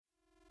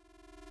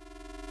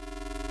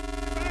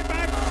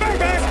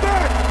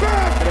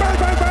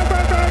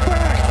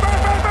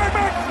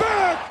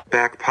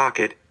Back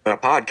Pocket, a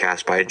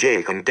podcast by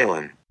Jake and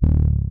Dylan.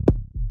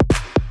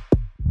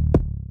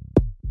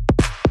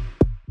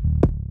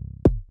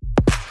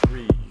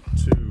 Three,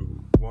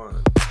 two,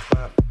 one,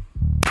 clap.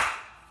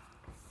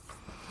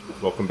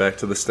 Welcome back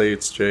to the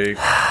States, Jake.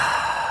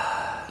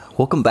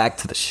 Welcome back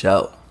to the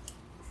show.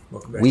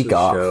 Welcome back Week to the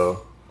off.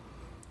 show.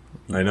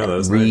 I know, that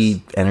was nice.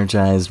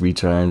 Re-energized,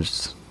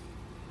 recharged.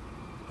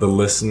 The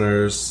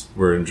listeners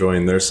were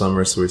enjoying their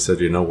summer, so we said,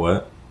 you know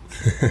what?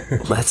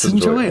 Let's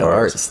enjoy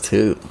ours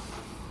too.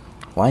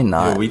 Why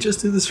not? Yeah, we just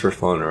do this for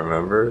fun,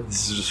 remember?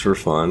 This is just for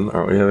fun.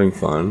 Aren't we having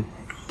fun?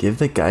 Give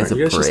the guys Aren't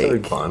you a guys just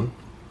having break. fun?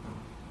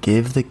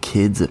 Give the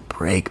kids a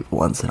break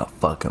once in a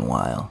fucking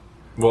while.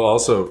 Well,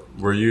 also,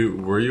 were you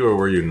or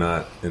were you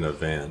not in a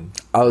van?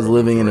 I was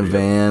living in a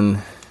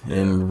van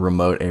in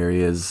remote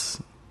areas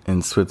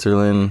in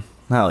Switzerland.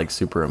 Not like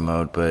super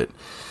remote, but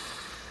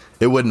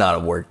it would not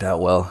have worked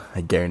out well. I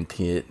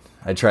guarantee it.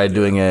 I tried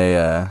doing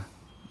a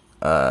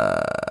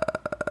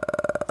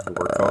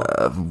Work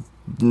call?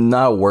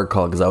 not a work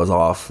call because I was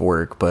off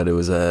work, but it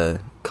was a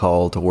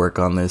call to work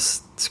on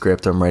this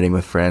script I'm writing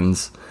with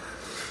friends.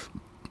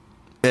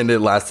 And it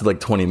lasted like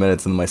 20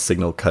 minutes and my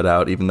signal cut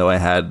out, even though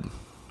I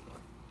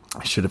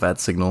should have had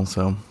signal,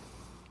 so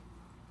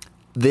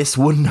this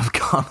wouldn't have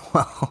gone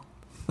well.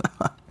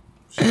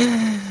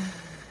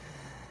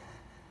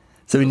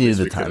 So we needed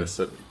the time.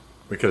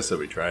 We could have said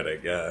we tried, I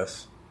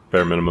guess.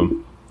 Bare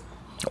minimum.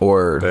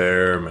 Or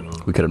Bare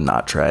minimum. we could have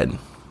not tried.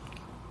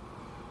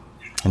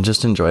 And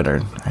just enjoyed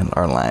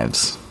our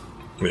lives.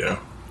 Yeah.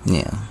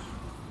 Yeah.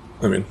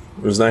 I mean,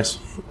 it was nice.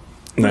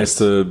 Nice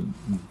to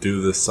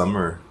do the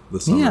summer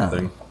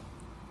thing.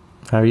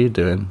 How are you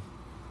doing?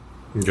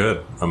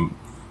 Good.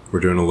 We're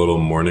doing a little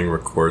morning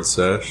record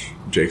sesh.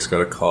 Jake's got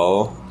a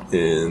call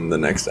in the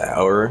next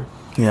hour,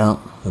 Yeah.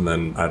 and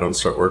then I don't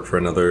start work for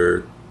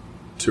another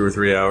 2 or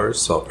 3 hours,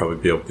 so I'll probably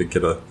be able to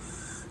get a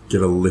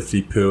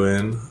lifty poo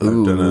in.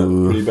 I've done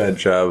a pretty bad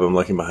job. I'm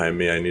looking behind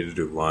me. I need to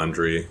do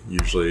laundry.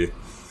 Usually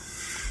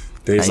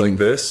days like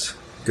this,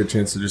 good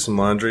chance to do some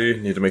laundry.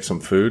 Need to make some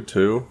food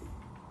too.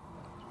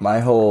 My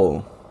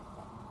whole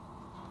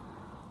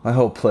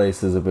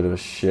place is a bit of a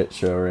shit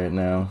show right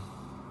now.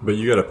 But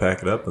you got to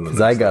pack it up in the next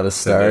Because I got to 10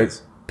 start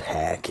days.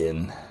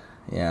 packing.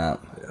 Yeah.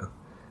 Yeah.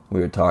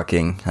 We were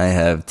talking. I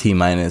have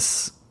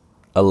T-minus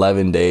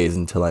 11 days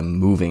until I'm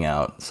moving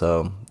out.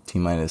 So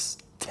T-minus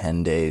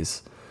 10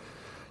 days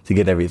to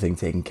get everything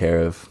taken care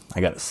of.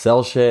 I got to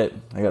sell shit.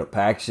 I got to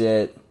pack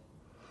shit.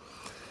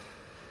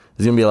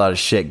 There's going to be a lot of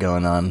shit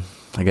going on.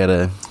 I got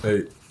to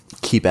Hey,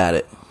 keep at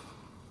it.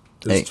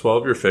 is Hey.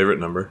 12 your favorite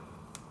number?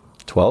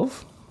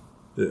 12?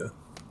 Yeah.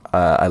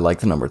 I like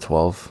the number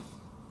 12.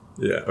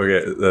 Yeah,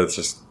 okay, that's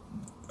just...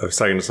 I was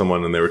talking to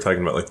someone, and they were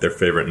talking about, like, their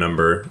favorite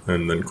number,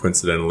 and then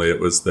coincidentally it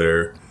was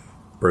their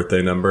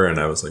birthday number, and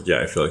I was like, yeah,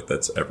 I feel like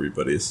that's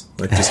everybody's.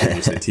 Like, just when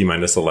you say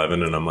T-minus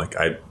 11, and I'm like,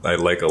 I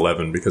like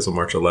 11 because of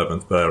March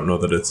 11th, but I don't know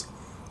that it's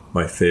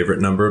my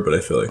favorite number, but I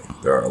feel like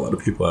there are a lot of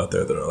people out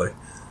there that are like,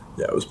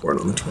 yeah, I was born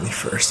on the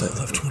 21st, I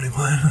love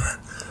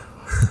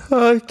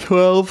 21.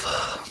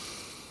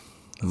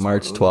 12.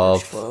 March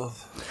 12th. 12.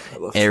 I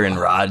love Aaron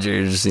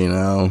Rodgers, you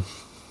know.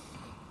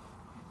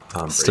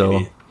 Tom Brady.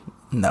 Still,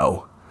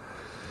 no.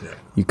 Yeah.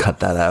 You cut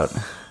that out.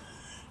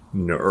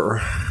 No.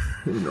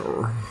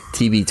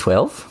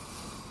 TB12?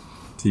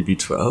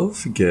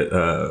 TB12, get,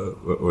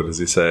 what does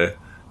he say?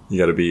 You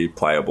gotta be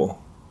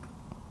pliable.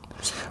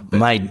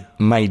 My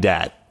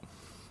dad.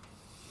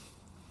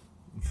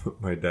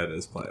 My dad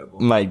is pliable.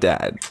 My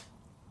dad.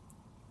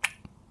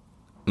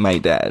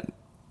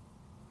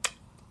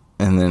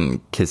 And then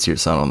kiss your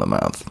son on the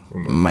mouth.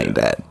 My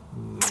dad.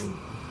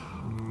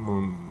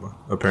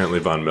 Apparently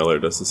Von Miller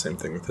does the same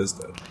thing with his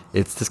dad.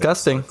 It's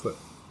disgusting.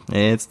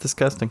 It's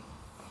disgusting.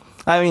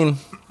 I mean,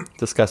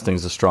 disgusting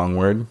is a strong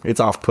word.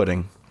 It's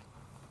off-putting.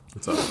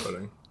 It's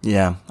off-putting.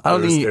 Yeah.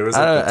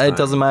 It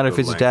doesn't matter if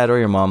it's your dad or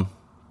your mom.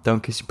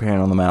 Don't kiss your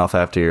parent on the mouth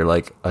after you're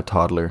like a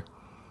toddler.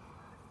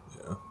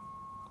 Yeah.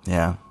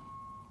 Yeah.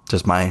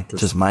 Just my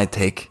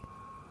take.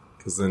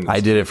 Because then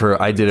I did it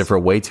for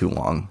way too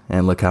long,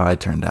 and look how I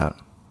turned out.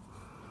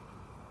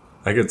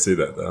 I could see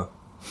that though.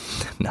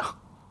 No.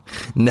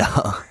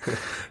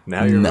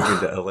 Now you're moving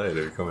to LA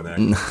to become an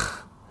actor.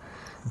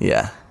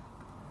 Yeah.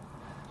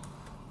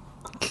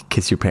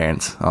 Kiss your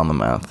parents on the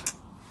mouth.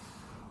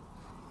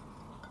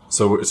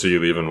 So you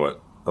leave in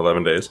what?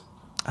 11 days?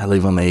 I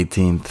leave on the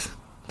 18th,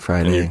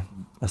 Friday.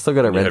 I still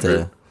got to rent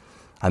have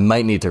I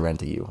might need to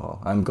rent a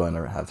U-Haul. I'm going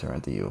to have to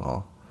rent a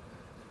U-Haul.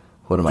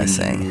 What am I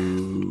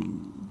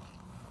saying?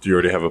 Do you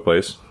already have a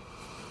place?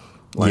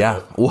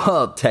 Yeah.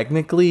 Well,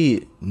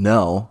 technically,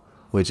 no,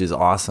 which is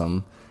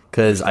awesome.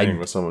 Because Staying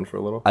with someone for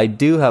a little? I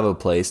do have a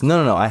place.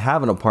 No. I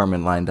have an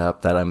apartment lined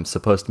up that I'm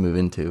supposed to move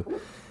into.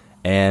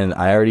 And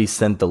I already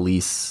sent the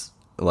lease.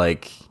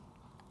 Like,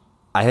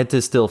 I had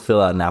to still fill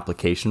out an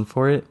application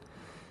for it.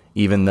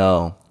 Even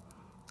though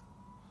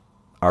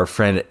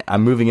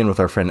I'm moving in with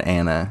our friend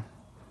Anna,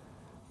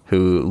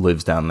 who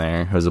lives down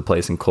there, who has a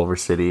place in Culver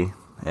City.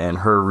 And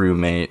her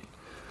roommate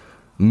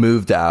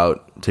moved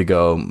out to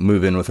go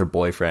move in with her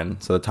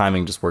boyfriend. So the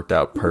timing just worked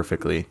out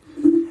perfectly.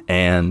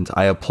 And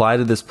I applied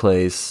to this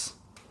place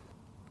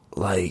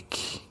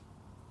like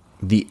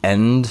the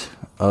end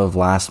of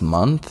last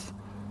month.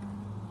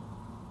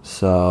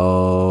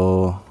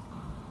 So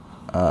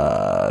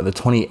the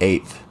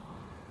 28th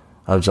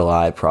of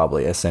July,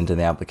 probably, I sent in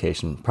the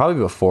application.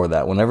 Probably before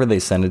that, whenever they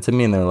send it to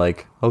me and they're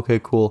like, okay,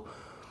 cool.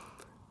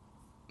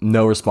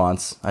 No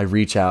response. I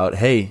reach out,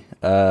 hey,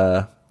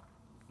 do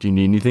you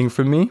need anything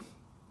from me?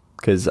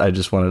 Because I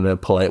just wanted a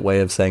polite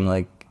way of saying,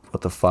 like,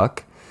 what the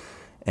fuck?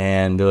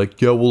 And they're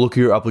like, yeah, we'll look at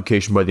your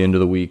application by the end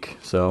of the week.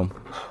 So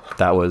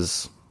that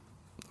was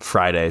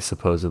Friday,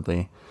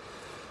 supposedly.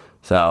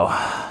 So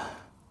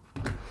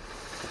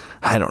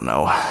I don't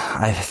know.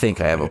 I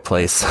think I have a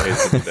place. I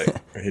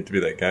hate to be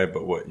that guy,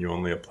 but what, you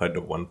only applied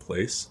to one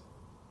place?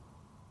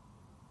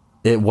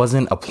 It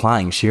wasn't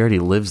applying. She already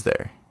lives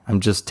there.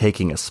 I'm just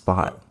taking a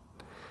spot.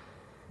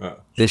 Oh.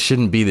 This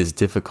shouldn't be this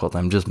difficult.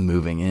 I'm just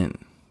moving in.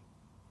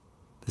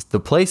 The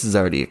place is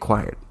already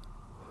acquired.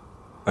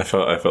 I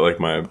felt like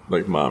my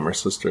mom or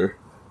sister,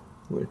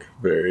 like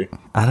very.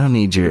 I don't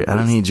need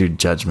your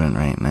judgment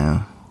right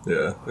now.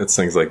 Yeah, it's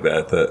things like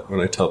that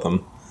when I tell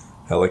them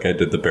how like I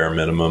did the bare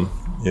minimum,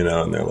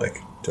 and they're like,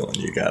 Dylan,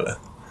 you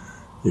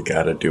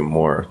gotta do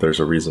more. There's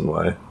a reason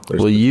why.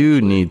 Well,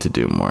 you need to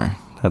do more.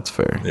 That's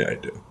fair. Yeah, I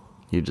do.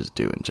 You just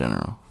do in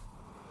general.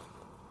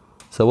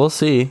 So we'll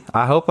see.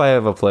 I hope I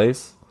have a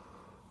place.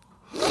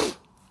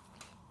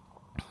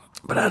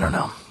 But I don't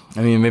know.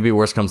 I mean, maybe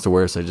worst comes to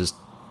worst. I just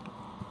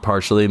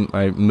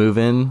I move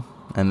in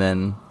and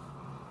then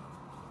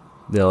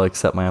they'll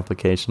accept my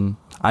application.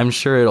 I'm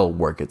sure it'll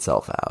work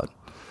itself out.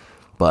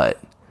 But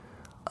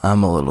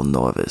I'm a little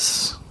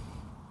nervous.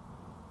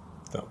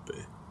 Don't be.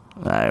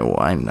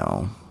 I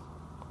know.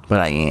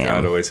 But I am.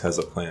 God always has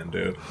a plan,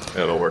 dude.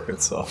 It'll work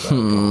itself out.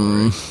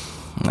 Don't worry.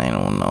 I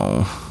don't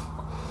know.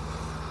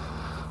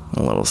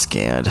 I'm a little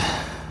scared.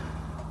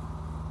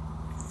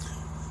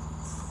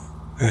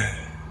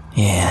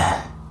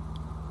 Yeah.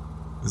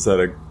 Is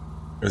that a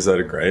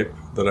gripe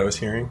that I was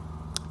hearing?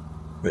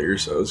 That you're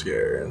so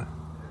scared?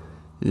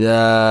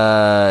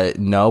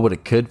 No, but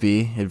it could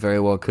be. It very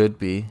well could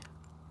be.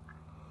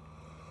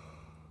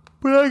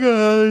 But I got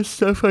other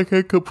stuff I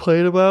can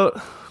complain about.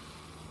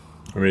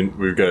 I mean,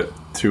 we've got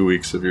 2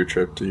 weeks of your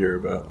trip to hear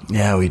about.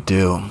 Yeah, we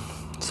do.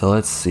 So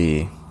let's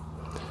see.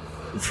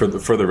 For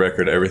the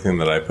record, everything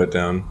that I put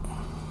down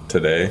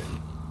today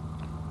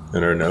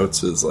in our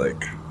notes is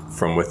like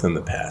from within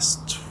the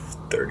past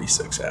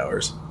 36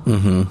 hours.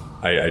 Mm-hmm.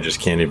 I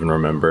just can't even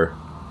remember.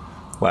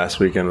 Last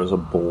weekend was a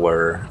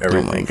blur.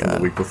 Everything from the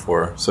week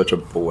before, such a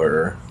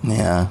blur.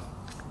 Yeah.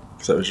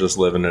 Because I was just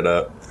living it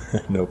up.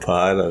 No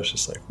pod. I was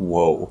just like,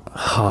 whoa,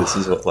 this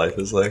is what life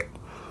is like.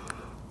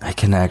 I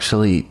can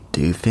actually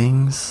do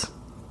things.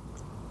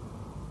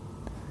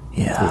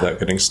 Yeah. Without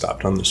getting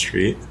stopped on the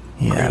street.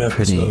 Yeah,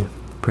 pretty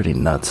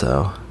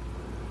nutso.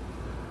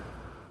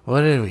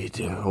 What did we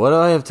do? What do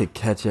I have to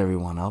catch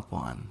everyone up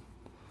on?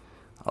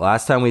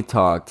 Last time we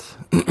talked,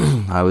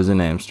 I was in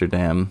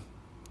Amsterdam.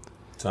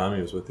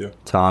 Tommy was with you.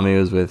 Tommy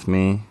was with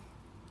me.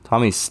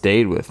 Tommy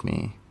stayed with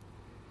me.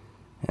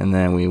 And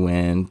then we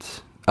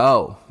went...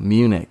 Oh,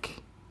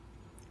 Munich.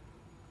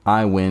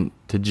 I went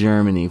to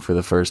Germany for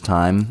the first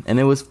time, and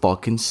it was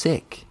fucking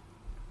sick.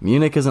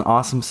 Munich is an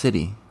awesome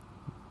city.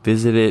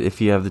 Visit it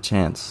if you have the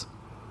chance.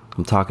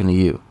 I'm talking to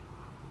you,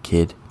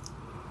 kid.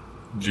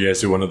 Did you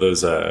guys do one of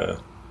those... I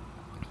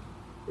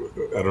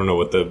don't know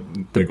what the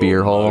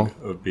beer hall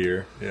of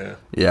beer. Yeah.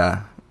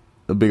 Yeah.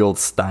 The big old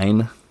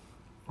stein.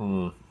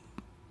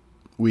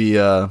 We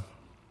it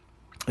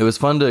was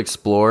fun to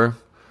explore,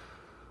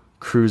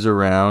 cruise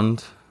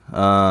around,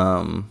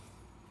 and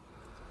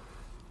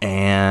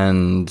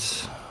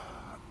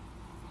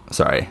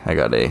sorry, I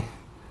got a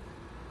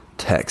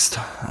text.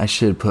 I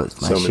should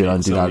put my shit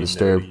on Do Not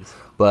Disturb,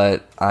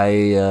 but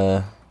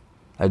I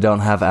don't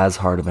have as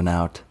hard of an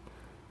out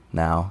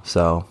now,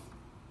 so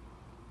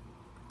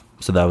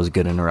that was a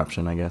good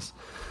interruption, I guess.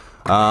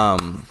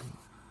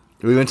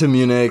 We went to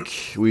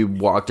Munich. We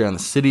walked around the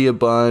city a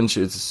bunch.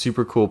 It's a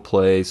super cool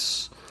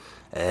place.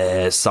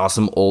 Saw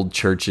some old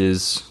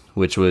churches,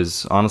 which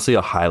was honestly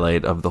a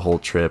highlight of the whole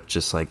trip.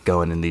 Just like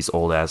going in these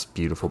old ass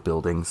beautiful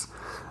buildings.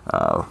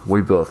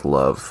 We both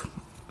love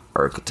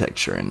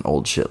architecture and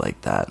old shit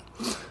like that,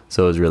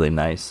 so it was really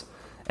nice.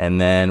 And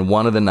then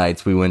one of the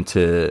nights we went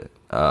to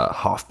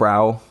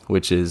Hofbrau,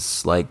 which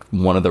is like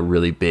one of the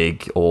really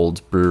big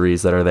old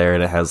breweries that are there,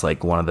 and it has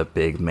like one of the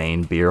big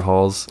main beer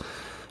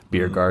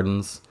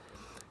gardens.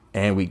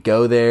 And we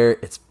go there,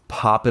 it's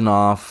popping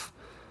off,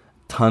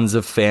 tons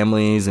of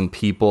families and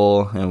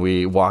people, and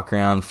we walk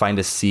around, find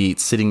a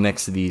seat, sitting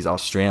next to these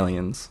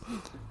Australians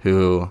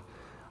who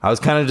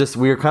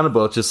we were kind of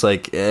both just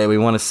like, we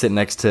want to sit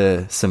next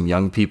to some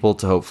young people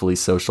to hopefully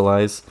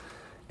socialize.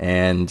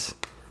 And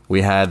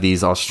we had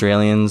these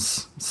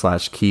Australians /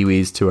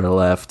 Kiwis to our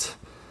left,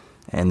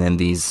 and then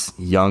these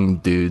young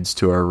dudes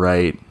to our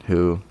right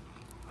who,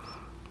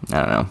 I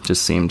don't know,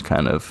 just seemed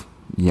kind of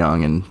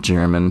young and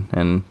German.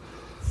 And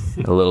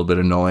a little bit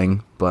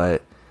annoying,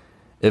 but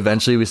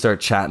eventually we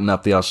start chatting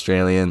up the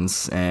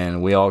Australians,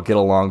 and we all get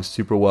along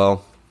super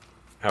well.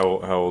 How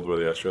old were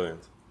the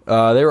Australians?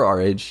 They were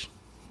our age,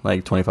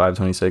 like 25,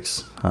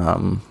 26.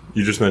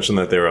 You just mentioned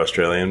that they were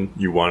Australian.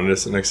 You wanted to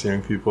sit next to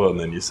young people, and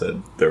then you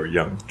said there were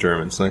young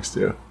Germans next to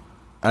you.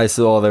 I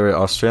said, "Oh, they were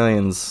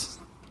Australians,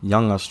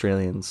 young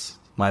Australians."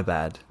 My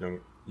bad. Young.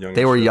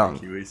 They were young.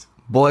 Kiwis.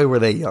 Boy, were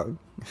they young.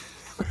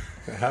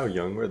 How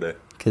young were they?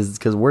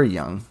 Because we're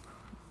young.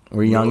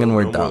 We're young and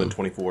we're no dumb. more than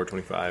 24,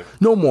 25.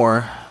 No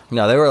more.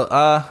 No, they were,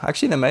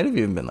 actually, they might have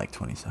even been like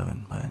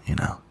 27, but, you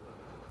know,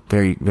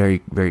 very,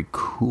 very, very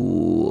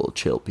cool,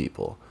 chill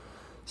people.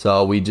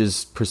 So we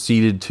just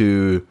proceeded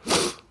to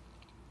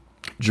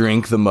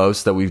drink the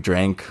most that we've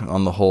drank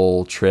on the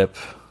whole trip,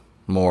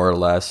 more or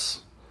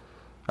less.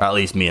 Or at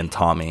least me and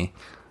Tommy.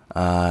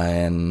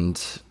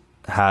 And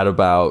had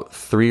about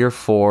 3 or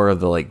 4 of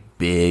the, like,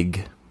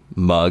 big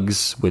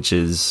mugs, which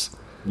is...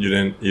 You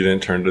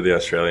didn't turn to the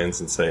Australians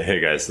and say,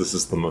 "Hey guys, this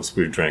is the most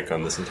we've drank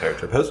on this entire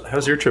trip."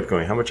 How's your trip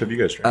going? How much have you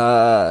guys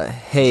drank?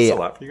 Hey, is this a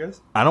lot for you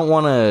guys? I don't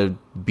want to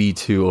be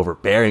too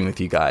overbearing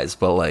with you guys,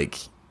 but like,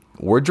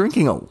 we're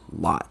drinking a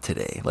lot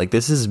today. Like,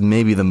 this is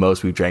maybe the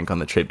most we've drank on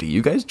the trip. Do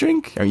you guys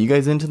drink? Are you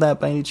guys into that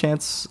by any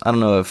chance? I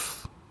don't know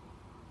if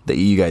that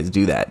you guys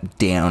do that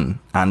down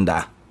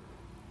under.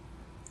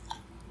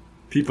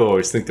 People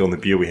always think the only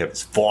beer we have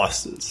is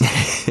Foster's.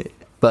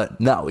 But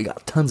no, we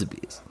got tons of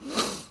beers.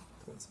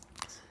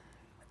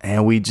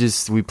 And we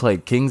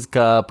played King's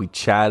Cup. We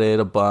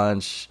chatted a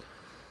bunch.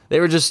 They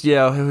were just, we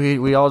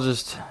all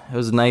just, it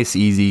was a nice,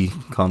 easy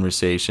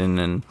conversation,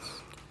 and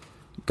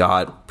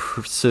got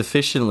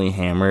sufficiently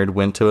hammered.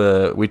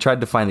 We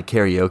tried to find a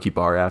karaoke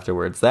bar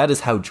afterwards. That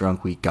is how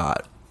drunk we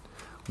got.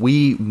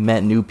 We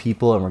met new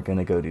people and we're going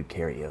to go do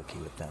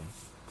karaoke with them.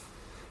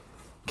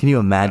 Can you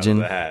imagine?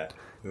 That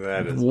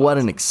is what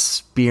an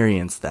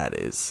experience that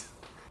is.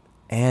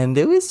 And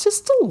it was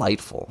just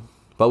delightful.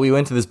 But we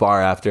went to this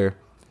bar after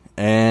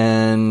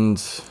and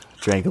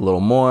drank a little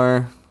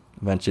more.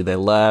 Eventually they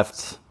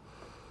left.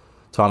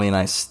 Tommy and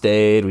I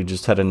stayed. We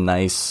just had a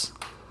nice,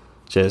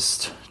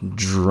 just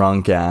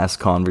drunk ass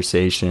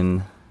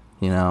conversation.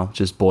 You know,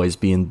 just boys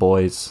being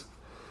boys.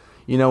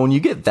 You know, when you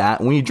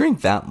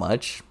drink that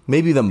much,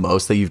 maybe the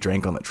most that you've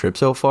drank on the trip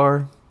so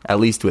far, at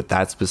least with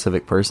that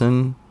specific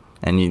person,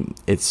 and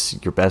it's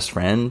your best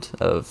friend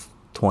of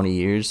 20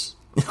 years,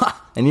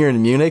 and you're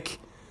in Munich.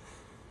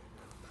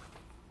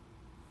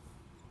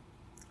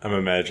 I'm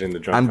imagining the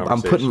drunk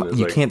conversation.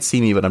 You can't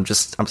see me, but I'm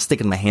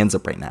sticking my hands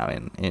up right now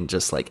and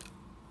just like,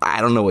 I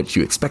don't know what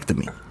you expect of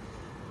me.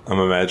 I'm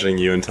imagining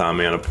you and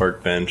Tommy on a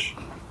park bench.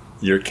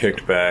 You're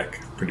kicked back,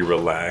 pretty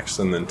relaxed,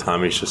 and then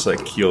Tommy's just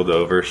like keeled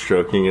over,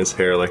 stroking his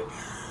hair like,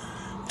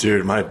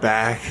 dude, my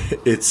back,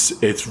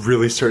 it's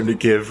really starting to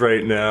give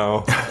right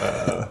now.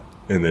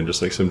 And then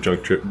just like some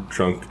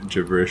drunk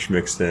gibberish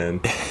mixed in.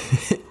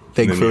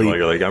 Thankfully, and then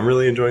you're like, I'm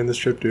really enjoying this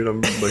trip, dude. I'm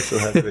like so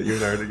happy that you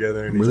and I are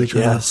together. And he's really like,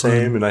 yeah,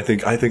 same. And I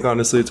think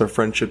honestly, it's our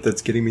friendship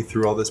that's getting me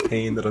through all this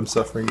pain that I'm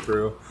suffering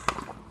through.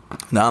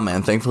 Nah,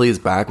 man. Thankfully, his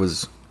back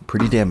was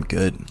pretty damn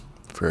good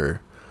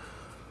for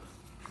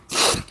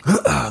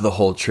the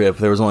whole trip.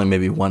 There was only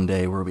maybe one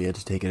day where we had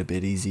to take it a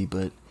bit easy,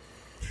 but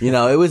you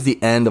know, it was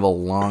the end of a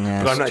long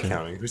ass. But I'm not trip.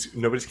 counting.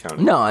 Nobody's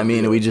counting. No, I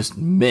mean, we just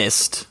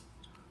missed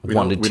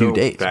 1 to 2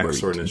 days. Back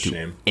sword in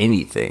shame.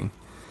 Anything.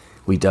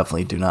 We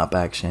definitely do not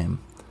back shame.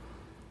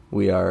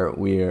 We are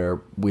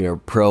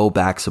pro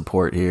back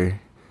support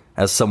here.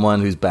 As someone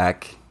whose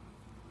back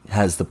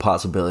has the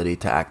possibility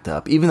to act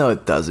up, even though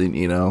it doesn't,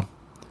 you know,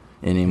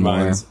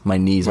 anymore. My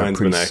knees are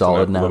pretty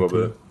solid now.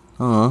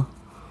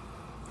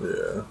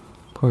 Yeah.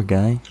 Poor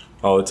guy.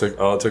 All it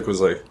took was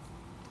like,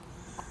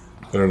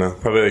 I don't know,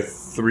 probably like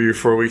 3 or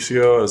 4 weeks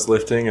ago. I was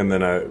lifting, and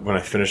then when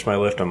I finished my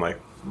lift, I'm like,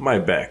 my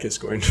back is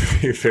going to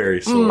be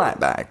very sore. My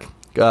back.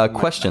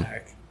 Question.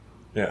 Back.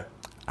 Yeah.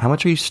 How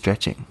much are you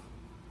stretching?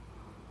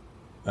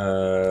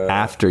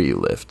 After you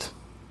lift?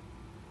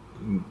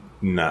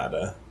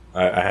 Nada.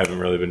 I haven't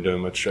really been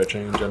doing much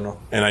stretching in general,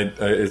 and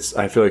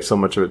I feel like so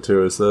much of it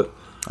too is that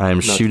I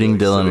am shooting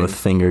Dylan sitting with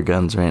finger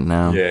guns right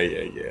now.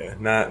 Yeah.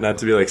 Not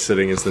to be like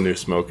sitting is the new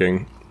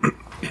smoking,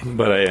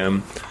 but I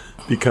am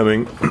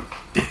becoming.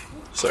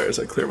 Sorry, as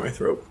I clear my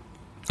throat.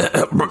 This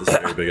is a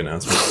very big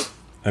announcement.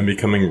 I'm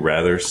becoming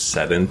rather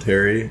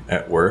sedentary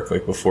at work.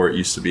 Like before, it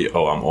used to be, I'm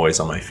always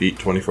on my feet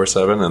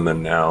 24/7, and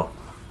then now,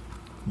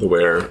 the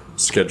way our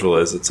schedule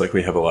is, it's like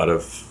we have a lot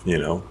of, you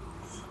know,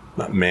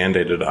 not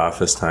mandated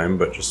office time,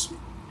 but just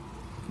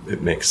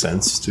it makes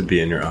sense to be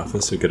in your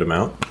office a good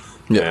amount.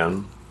 Yeah.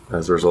 And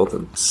as a result,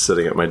 I'm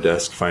sitting at my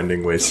desk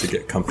finding ways to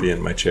get comfy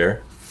in my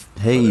chair.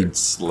 Hey, whether it's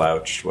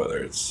slouched,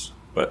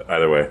 but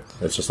either way,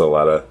 it's just a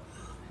lot of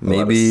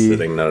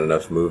sitting, not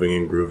enough moving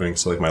and grooving.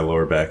 So like my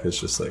lower back is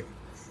just like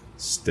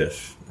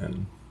stiff.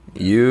 And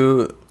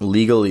you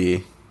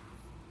legally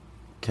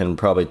can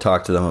probably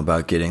talk to them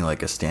about getting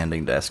like a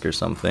standing desk or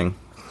something.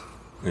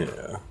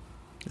 Yeah.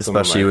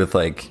 Especially with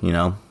like, you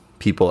know,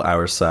 people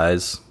our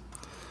size.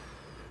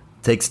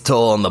 Takes a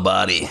toll on the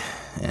body,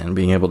 and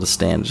being able to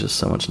stand is just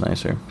so much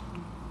nicer.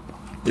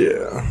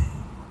 Yeah.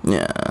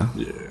 Yeah.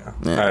 Yeah.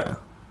 Yeah.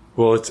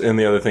 Well, and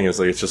the other thing is,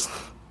 like, it's just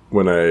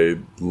when I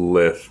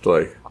lift,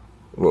 like,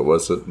 what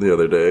was it the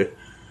other day?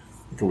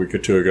 Like a week or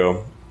two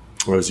ago,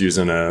 I was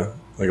using a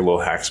little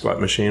hack squat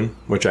machine,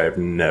 which I've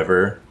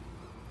never,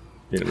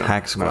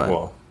 Hack squat.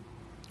 well,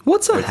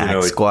 What's a like,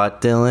 hack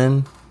squat,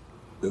 Dylan?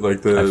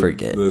 like I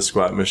forget. the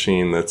squat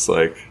machine that's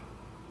like,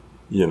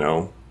 I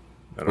don't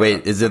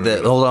Wait, know. is it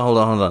the hold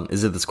on?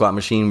 Is it the squat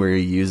machine where you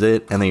use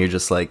it and then you're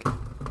just like,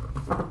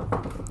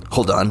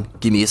 hold on,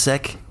 give me a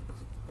sec.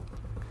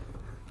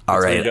 All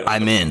right,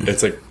 I'm in.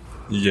 It's like,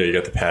 yeah, you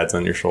got the pads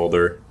on your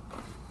shoulder.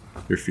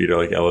 Your feet are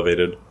like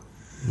elevated.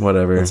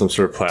 Whatever. On some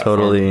sort of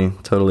platform.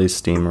 Totally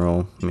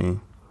steamroll me.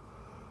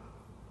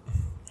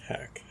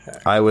 Hack.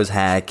 I was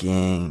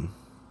hacking.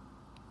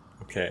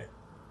 Okay.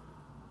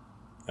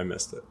 I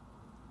missed it.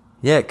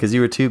 Yeah, because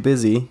you were too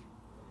busy.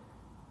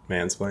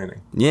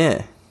 Mansplaining.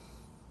 Yeah.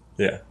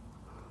 Yeah.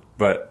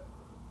 But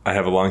I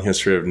have a long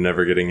history of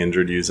never getting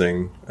injured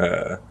using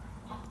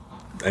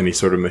any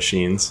sort of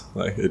machines.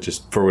 Like, it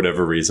just, for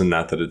whatever reason,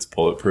 not that it's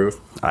bulletproof.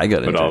 I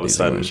got but into all of a using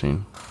sudden, a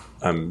machine.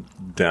 I'm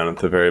down at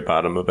the very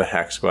bottom of a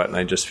hack squat and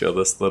I just feel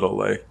this little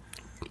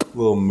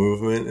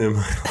movement in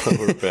my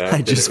lower back.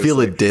 I just feel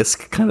a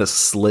disc kind of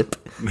slip.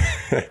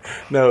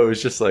 No, it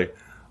was just like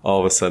all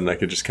of a sudden I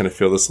could just kind of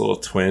feel this little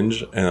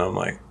twinge and I'm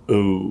like,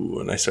 ooh,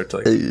 and I start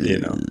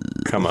to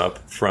come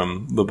up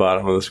from the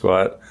bottom of the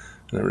squat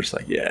and I'm just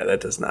like, yeah,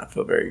 that does not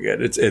feel very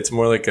good. It's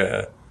more like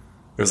it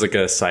was like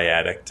a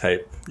sciatic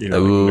type, like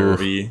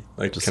nervy,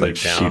 like just kind like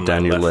of down shoot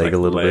down your leg a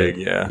little bit.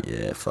 Yeah.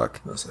 Yeah, fuck.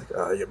 I was like,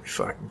 oh, you'll be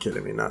fucking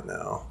kidding me, not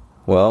now.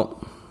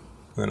 Well,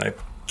 Then I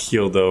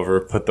keeled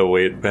over, put the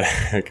weight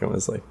back, and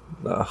was like,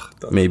 ugh.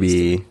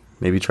 maybe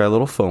try a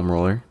little foam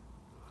roller.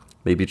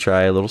 Maybe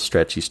try a little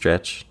stretchy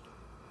stretch.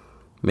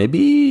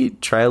 Maybe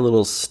try a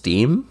little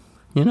steam,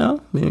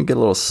 Maybe get a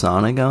little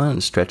sauna going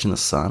and stretch in the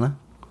sauna.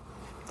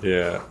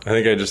 Yeah, I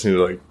think I just need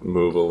to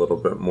move a little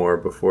bit more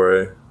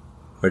before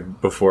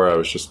I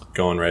was just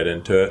going right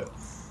into it.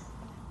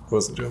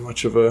 Wasn't doing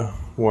much of a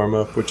warm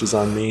up, which is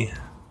on me.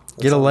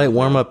 Get a light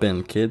warm up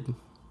in, kid.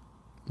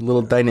 A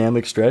little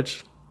dynamic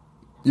stretch.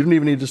 You don't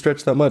even need to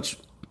stretch that much.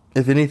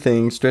 If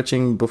anything,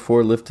 stretching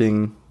before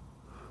lifting,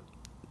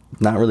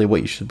 not really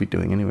what you should be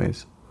doing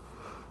anyways.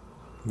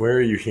 Where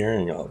are you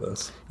hearing all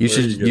this? You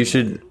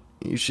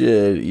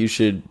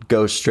should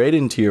go straight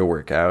into your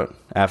workout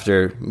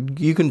after.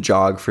 You can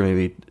jog for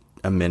maybe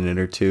a minute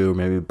or two, or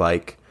maybe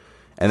bike,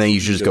 and then you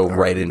should just go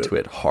right into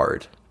it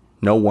hard.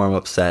 No warm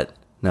up set,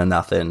 no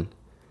nothing.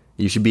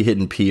 You should be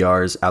hitting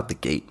PRs out the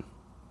gate.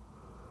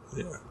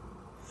 Yeah.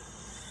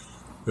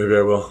 Maybe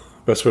I will.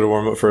 Best way to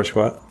warm up for a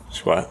squat?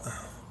 Squat.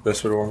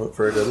 Best way to warm up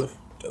for a deadlift?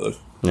 Deadlift.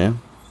 Yeah.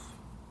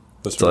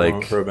 Best way to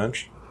warm up for a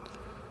bench?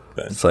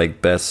 Bench. It's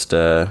like best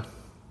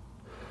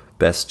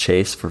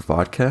chase for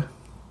vodka.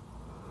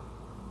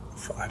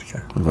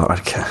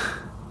 Vodka.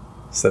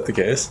 Is that the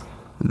case?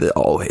 They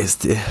always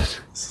did.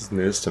 This is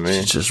news to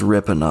me. Just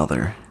rip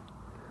another.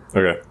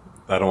 Okay.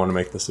 I don't want to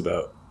make this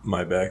about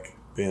my back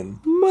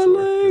being my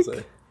sore,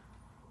 leg.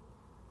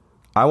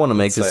 I want to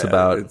make this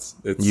about it's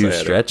you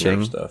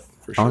stretching. Stuff,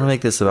 for I want sure. to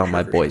make this about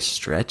my boy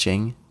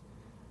stretching.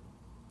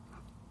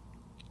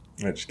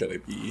 I just gotta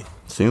be.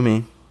 Sue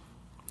me.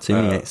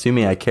 Sue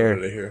me. I care.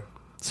 What did I hear?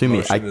 Sue me.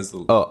 Motion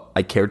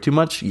I care too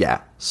much?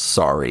 Yeah.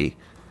 Sorry.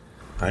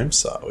 I'm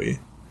sorry.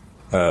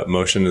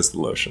 Motion is the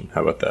lotion.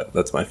 How about that?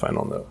 That's my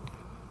final note.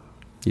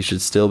 You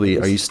should still be.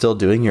 Are you still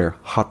doing your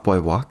hot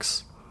boy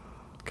walks?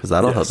 Because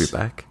that'll help your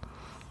back.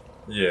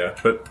 Yeah,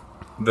 but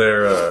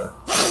they're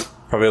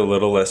probably a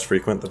little less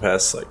frequent the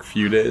past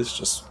few days.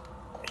 Just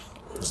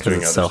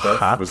doing it's other so stuff.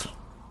 hot.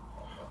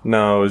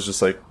 No, it was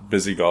just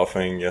busy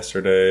golfing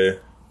yesterday.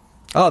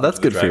 Oh, that's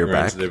good for your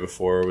back. The day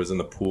before was in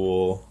the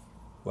pool.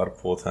 A lot of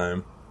pool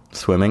time.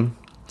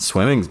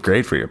 Swimming's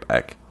great for your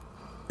back.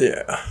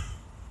 Yeah.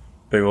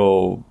 Big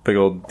old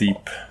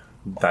deep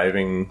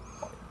diving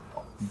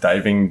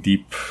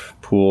deep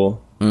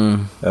pool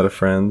at a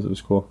friend's. It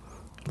was cool.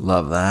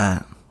 Love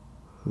that.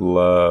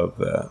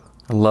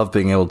 I love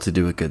being able to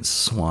do a good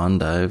swan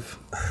dive.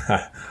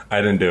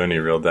 I didn't do any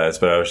real dives,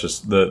 but I was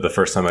just the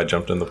first time I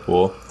jumped in the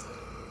pool,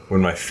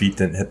 when my feet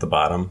didn't hit the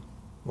bottom.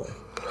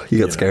 You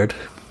got scared?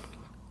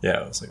 Yeah,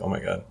 I was like, oh my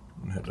god,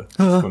 I'm gonna have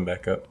to swim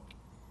back up.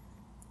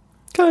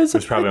 Guys, I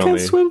can't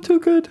swim too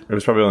good. It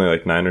was probably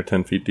only 9 or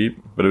 10 feet deep,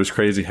 but it was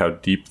crazy how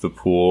deep the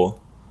pool.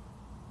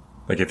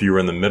 If you were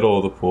in the middle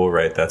of the pool,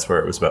 right, that's where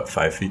it was about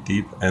 5 feet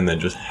deep, and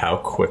then just how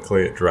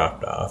quickly it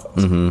dropped off. I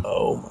was like,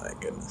 oh my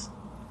goodness.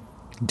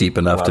 Deep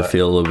enough to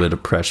feel a little bit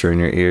of pressure in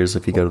your ears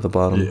if you go to the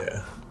bottom.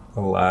 Yeah,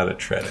 a lot of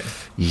treading.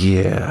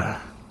 Yeah.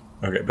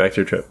 Okay, back to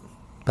your trip.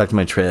 Back to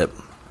my trip.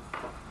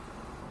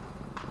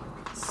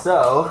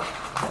 So,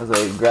 as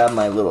I grab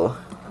my little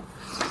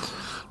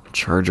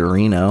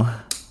Chargerino,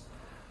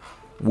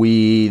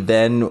 we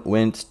then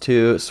went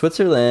to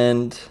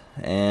Switzerland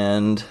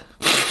and...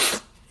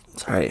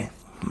 Sorry,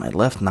 my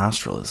left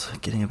nostril is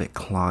getting a bit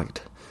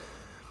clogged.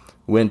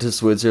 Went to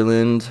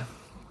Switzerland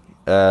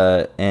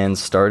and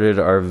started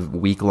our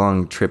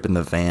week-long trip in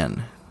the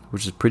van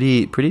which is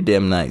pretty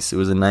damn nice. It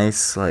was a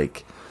nice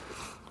like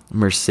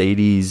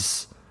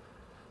Mercedes.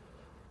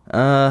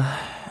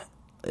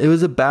 It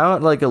was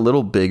about like a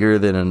little bigger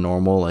than a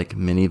normal like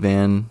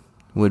minivan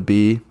would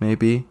be,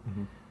 maybe.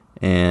 Mm-hmm.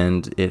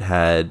 And it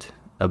had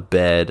a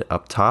bed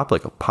up top,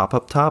 like a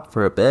pop-up top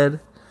for a bed,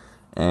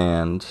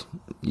 and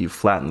you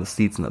flatten the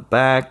seats in the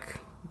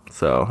back.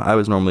 So I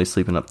was normally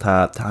sleeping up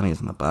top,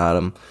 Tommy's on the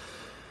bottom.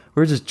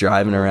 We're just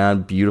driving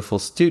around, beautiful.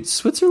 Dude,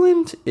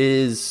 Switzerland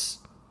is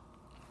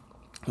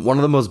one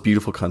of the most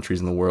beautiful countries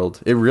in the world.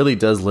 It really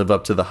does live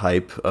up to the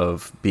hype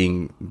of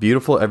being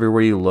beautiful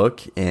everywhere you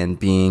look and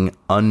being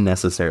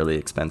unnecessarily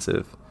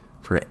expensive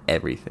for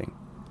everything.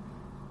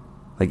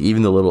 Like,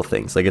 even the little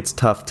things. Like, it's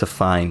tough to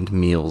find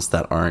meals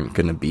that aren't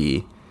going to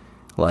be,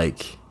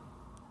 like,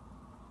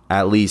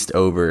 at least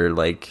over,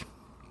 like,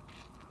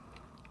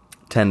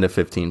 10 to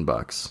 15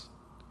 bucks.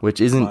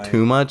 Which isn't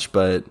too much,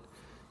 but,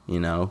 you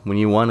know, when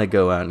you want to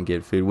go out and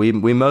get food.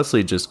 We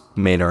mostly just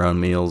made our own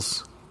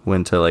meals.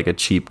 Went to like a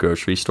cheap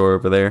grocery store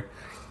over there,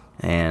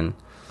 and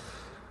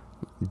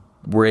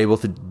we're able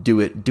to do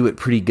it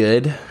pretty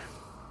good.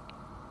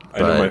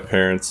 I know my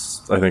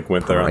parents, I think,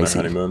 went there on their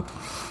honeymoon.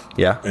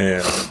 Yeah,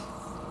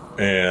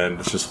 and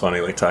it's just funny,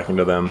 like, talking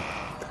to them.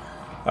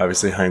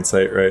 Obviously,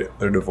 hindsight, right?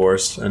 They're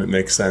divorced, and it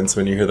makes sense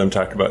when you hear them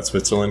talk about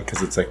Switzerland,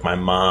 because it's like my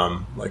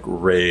mom like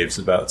raves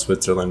about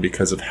Switzerland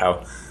because of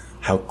how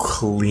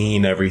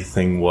clean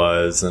everything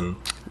was, and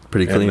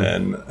pretty clean.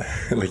 And then,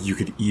 like, you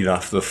could eat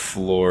off the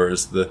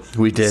floors. The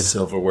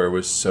silverware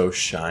was so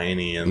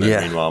shiny, and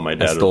then meanwhile, my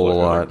dad was a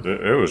lot. Like,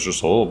 it was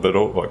just a little bit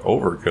like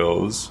overkill.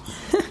 It was,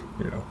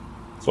 you know,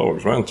 so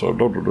expensive.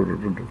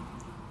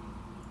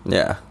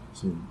 Yeah,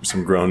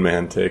 some grown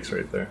man takes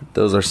right there.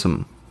 Those are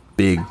some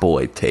big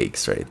boy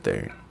takes right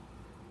there.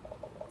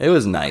 It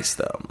was nice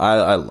though.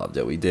 I loved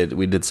it. We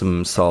did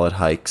some solid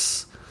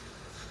hikes.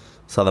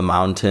 Saw the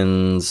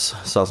mountains,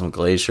 saw some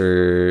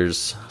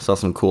glaciers, saw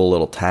some cool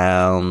little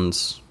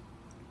towns.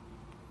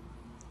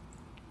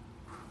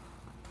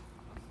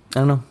 I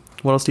don't know.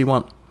 What else do you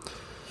want?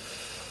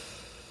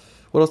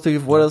 What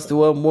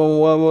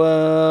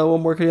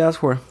more could you ask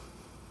for?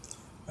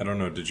 I don't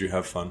know. Did you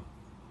have fun?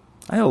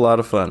 I had a lot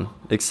of fun.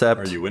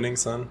 Except, are you winning,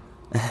 son?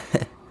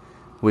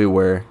 We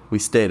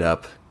stayed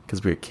up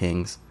because we were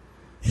kings.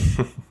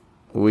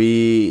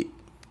 We'll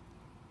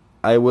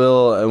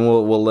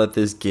let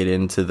this get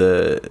into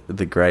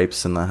the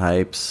gripes and the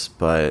hypes,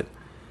 but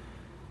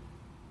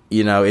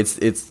you know,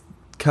 it's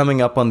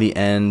coming up on the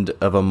end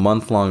of a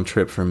month-long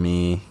trip for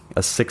me,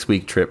 a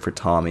 6-week trip for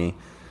Tommy,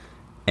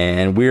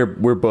 and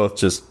we're both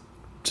just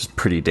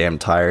pretty damn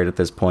tired at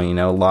this point. You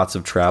know, lots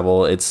of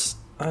travel. I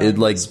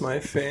miss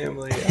my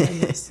family. I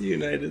miss the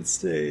United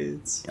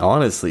States.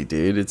 Honestly,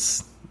 dude,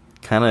 it's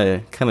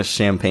kind of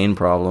champagne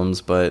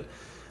problems, but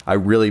I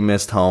really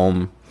missed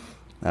home.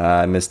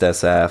 I missed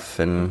SF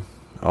and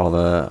all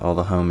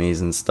the homies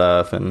and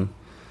stuff, and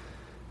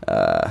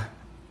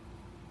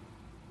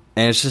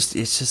it's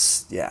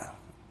just a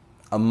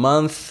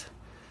month.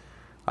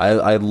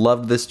 I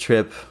loved this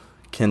trip.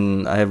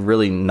 I have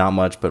really not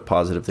much but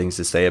positive things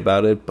to say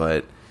about it,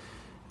 but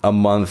a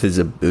month was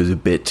a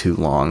bit too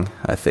long,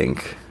 I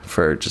think,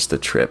 for just a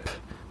trip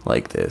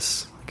like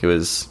this. Like, it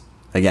was,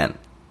 again,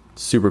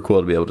 super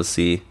cool to be able to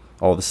see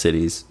all the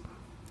cities,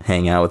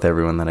 hang out with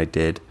everyone that I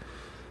did,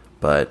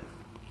 but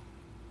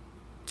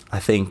I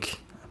think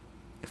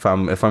if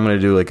I'm going to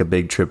do like a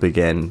big trip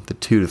again, the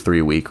 2 to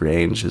 3 week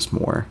range is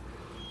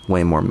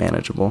way more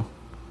manageable.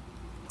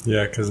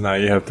 Yeah, because now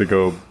you have to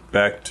go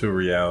back to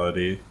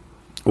reality.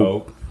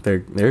 Oh, there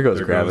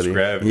goes gravity.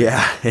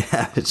 Yeah,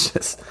 it's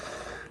just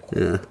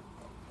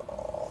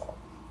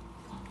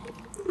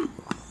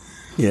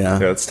yeah,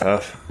 it's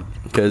tough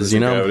because,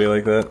 you know, gravity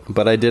like that.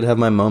 But I did have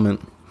my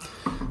moment.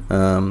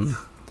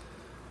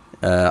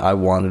 I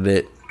wanted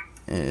it.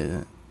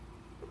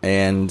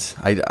 And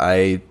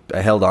I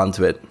held on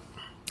to it.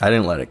 I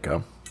didn't let it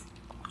go.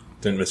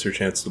 Didn't miss your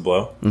chance to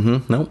blow?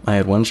 Nope. I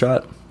had one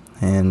shot.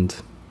 And,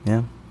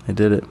 yeah, I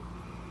did it.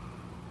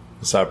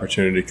 This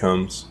opportunity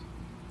comes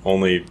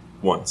only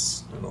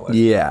once in a life.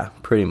 Yeah,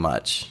 pretty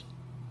much.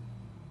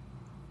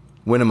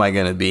 When am I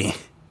going to be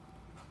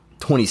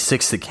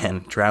 26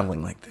 again,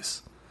 traveling like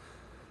this?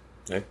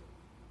 Hey.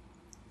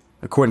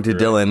 According to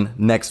Dylan,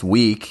 next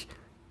week,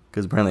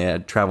 because apparently I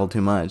had traveled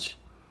too much.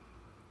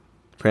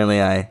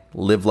 Apparently, I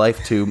live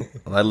life too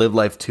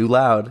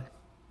loud.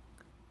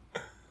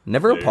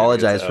 Never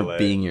apologize for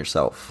being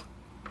yourself.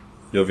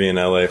 You'll be in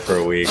LA for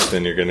a week,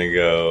 then you're gonna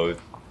go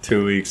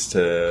 2 weeks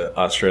to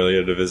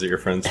Australia to visit your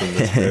friends from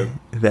this trip.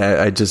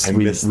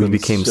 We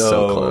became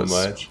so close.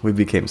 Much. We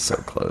became so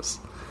close.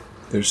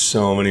 There's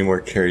so many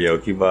more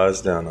karaoke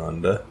bars down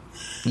under.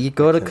 You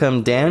gotta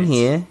come down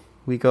here.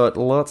 We got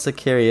lots of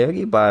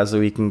karaoke bars that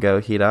we can go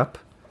hit up.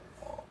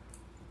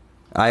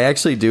 I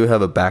actually do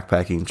have a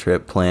backpacking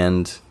trip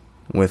planned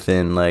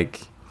within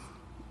like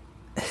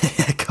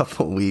a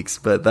couple weeks,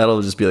 but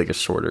that'll just be like a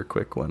shorter,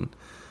 quick one.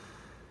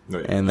 No,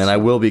 yeah, and then I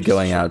will be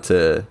going out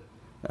to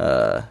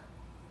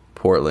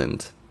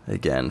Portland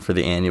again for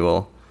the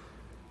annual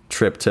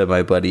trip to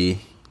my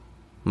buddy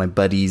my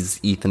buddies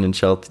Ethan and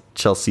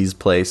Chelsea's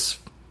place.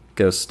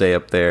 Go stay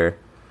up there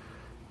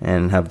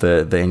and have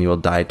the annual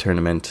die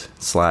tournament /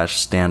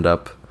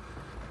 stand-up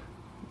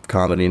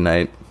comedy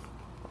night.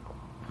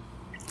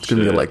 It's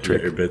gonna be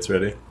electric. You got your bits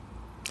ready?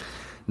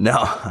 No,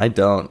 I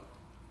don't.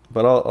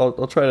 But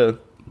I'll try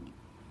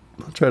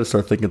to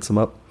start thinking some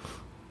up.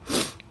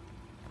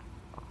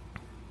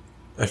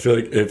 I feel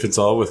like if it's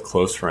all with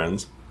close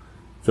friends,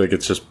 I feel like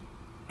it's just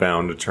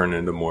bound to turn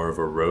into more of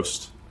a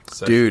roast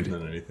session Dude.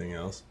 than anything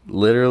else.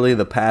 Literally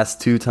the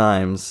past 2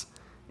 times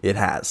it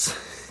has.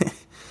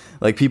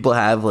 Like people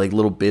have like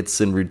little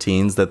bits and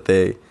routines that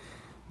they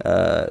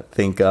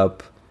think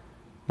up.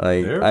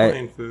 Like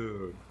Airplane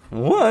food.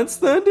 What's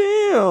the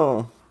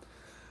deal?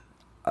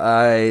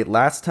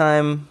 Last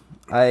time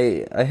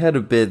I had a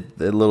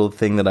little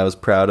thing that I was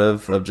proud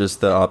of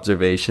just the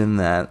observation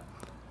that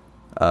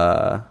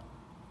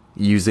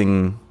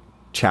using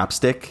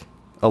chapstick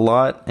a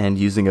lot and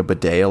using a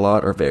bidet a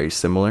lot are very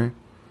similar.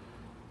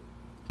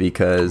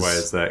 Because why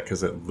is that?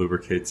 Because it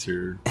lubricates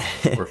your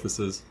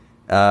orifices.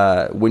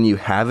 When you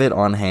have it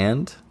on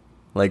hand,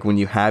 like when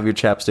you have your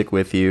chapstick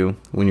with you,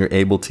 when you're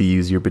able to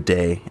use your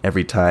bidet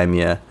every time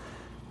you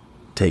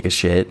take a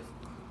shit,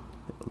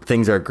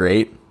 things are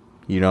great.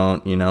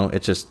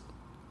 It's just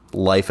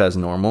life as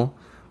normal.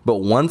 But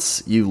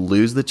once you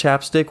lose the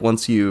chapstick,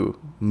 once you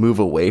move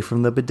away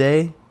from the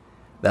bidet,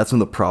 that's when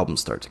the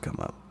problems start to come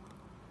up.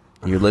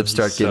 Your lips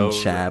start getting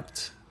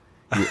chapped.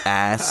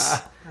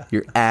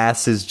 Your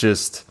ass is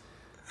just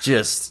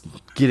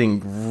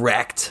getting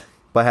wrecked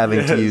by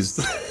having to use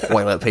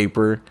toilet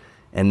paper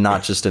and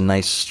not just a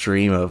nice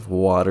stream of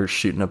water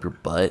shooting up your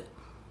butt.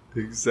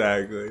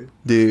 Exactly.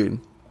 Dude,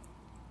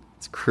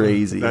 it's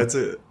crazy. That's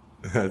it.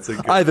 That's a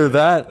good Either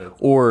that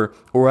or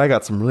I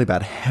got some really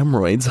bad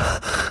hemorrhoids.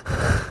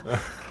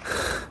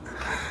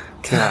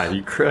 God,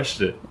 you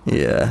crushed it.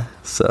 Yeah.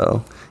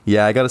 So,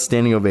 yeah, I got a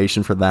standing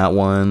ovation for that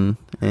one,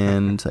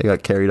 and I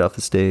got carried off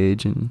the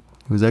stage, and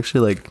it was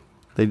actually like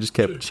they just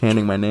kept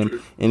chanting my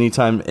name.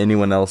 Anytime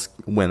anyone else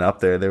went up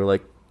there, they were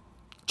like,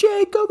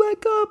 "Jay, go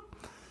back up.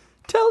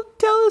 Tell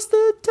us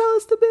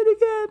the bit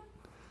again."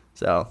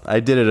 So, I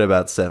did it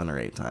about 7 or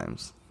 8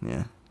 times.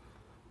 Yeah.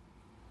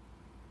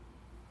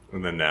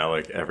 And then now,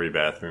 like every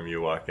bathroom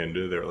you walk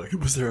into, they're like,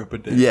 "Was there a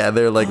bidet?" Yeah,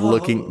 they're like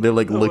looking. They're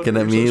like looking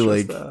at me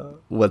like,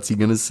 "What's he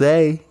gonna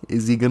say?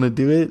 Is he gonna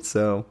do it?"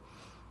 So,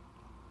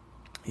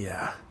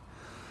 yeah,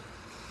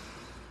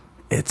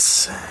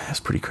 it's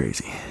pretty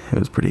crazy. It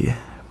was pretty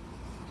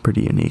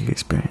unique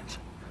experience.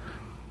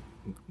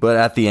 But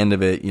at the end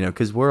of it,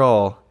 because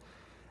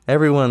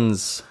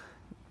everyone's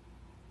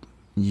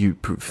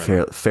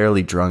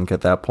fairly drunk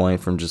at that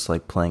point from just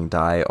like playing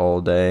die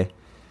all day.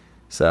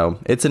 So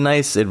it's a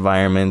nice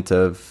environment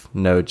of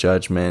no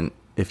judgment.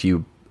 If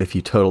you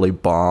totally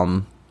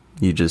bomb,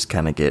 you just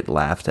kind of get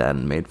laughed at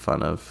and made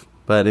fun of.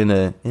 But in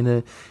a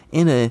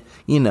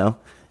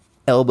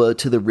elbow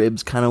to the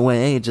ribs kind of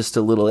way, just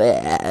a little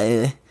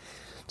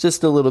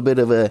bit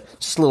of a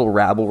little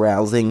rabble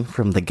rousing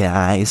from the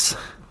guys.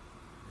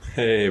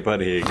 Hey,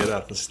 buddy, get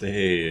off the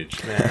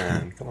stage,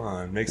 man! Come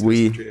on, make some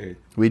jig.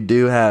 We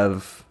do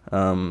have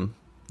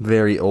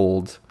very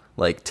old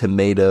like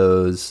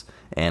tomatoes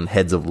and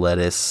heads of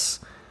lettuce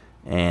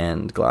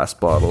and glass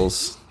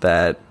bottles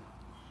that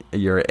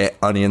your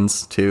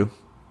onions too,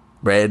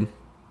 bread,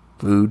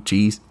 food,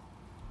 cheese,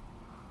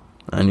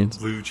 onions,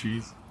 blue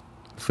cheese,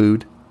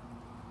 food.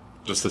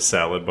 Just a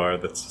salad bar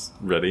that's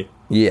ready.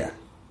 Yeah,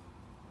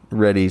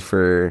 ready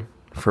for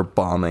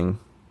bombing.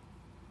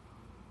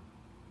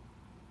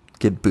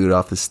 Get booed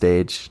off the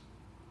stage.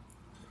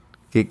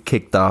 Get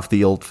kicked off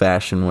the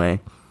old-fashioned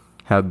way,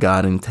 how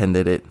God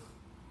intended it.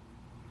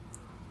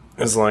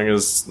 As long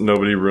as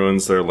nobody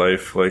ruins their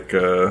life, like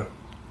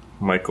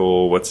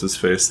Michael, what's his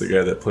face, the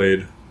guy that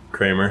played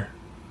Kramer.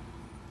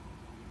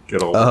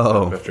 Get all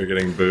up after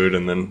getting booed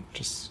and then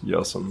just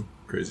yell some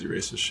crazy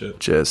racist shit.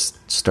 Just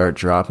start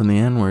dropping the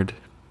N-word.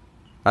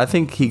 I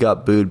think he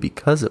got booed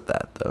because of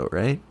that, though,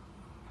 right?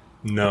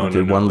 No.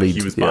 Like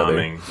he was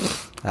bombing.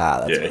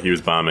 That's he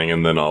was bombing,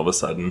 and then all of a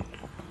sudden,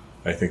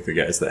 I think the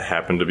guys that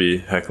happened to be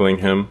heckling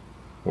him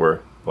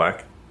were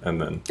black,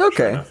 and then sure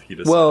enough, he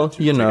decided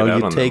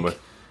to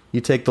you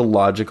take the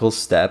logical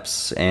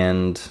steps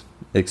and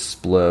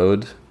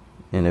explode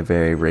in a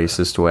very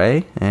racist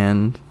way,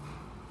 and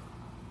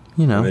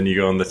And then you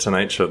go on the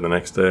Tonight Show the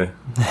next day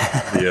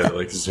via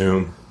like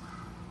Zoom.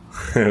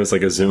 It was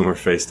like a Zoom or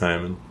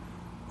FaceTime, and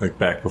like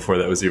back before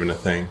that was even a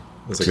thing.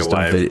 It was like just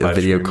a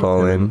video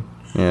call in.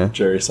 Yeah,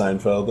 Jerry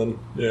Seinfeld, and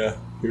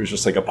he was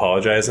just like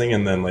apologizing,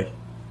 and then like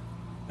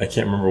I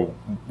can't remember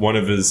one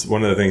of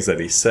the things that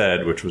he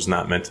said, which was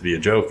not meant to be a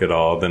joke at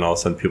all. Then all of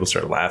a sudden people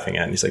started laughing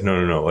at it, and he's like,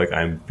 no, like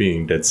I'm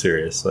being dead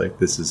serious. Like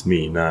this is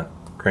me, not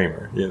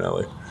Kramer.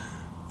 Like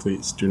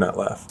please do not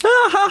laugh.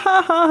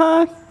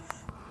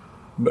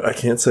 But I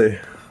can't say.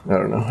 I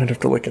don't know. I'd have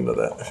to look into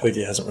that. I feel like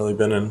he hasn't really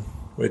been in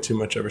way too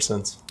much ever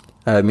since.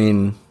 I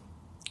mean,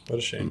 what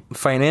a shame.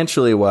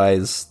 Financially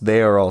wise,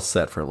 they are all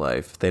set for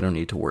life. They don't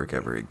need to work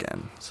ever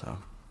again. So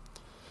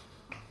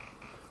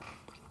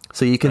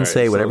So you can All right,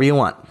 say so- whatever you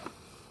want.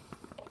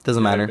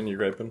 Doesn't matter. You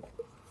griping?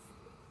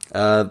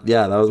 Yeah,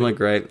 that was my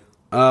gripe.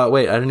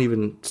 Wait, I didn't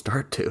even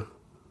start to.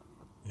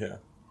 Yeah.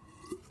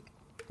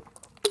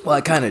 Well,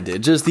 I kind of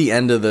did. Just the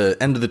end of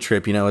the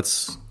trip, you know,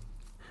 it's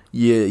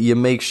you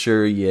make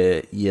sure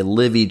you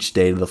live each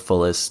day to the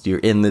fullest. You're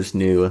in this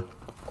new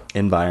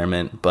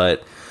environment,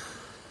 but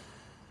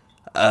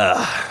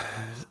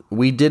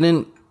we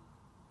didn't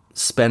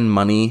spend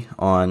money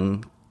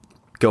on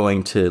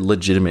going to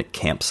legitimate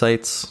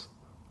campsites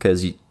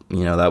because you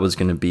know that was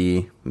going to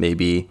be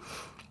maybe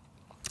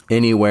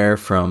anywhere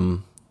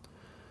from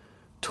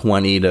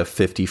 20 to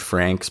 50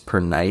 francs per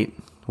night,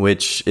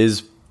 which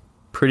is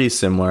pretty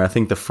similar. I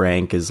think the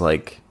franc is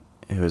like,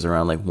 it was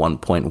around like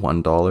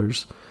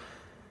 $1.1.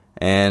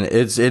 And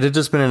it had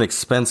just been an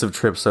expensive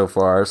trip so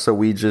far. So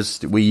we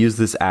use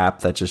this app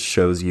that just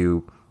shows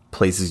you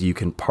places you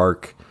can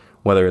park,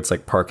 whether it's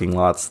like parking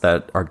lots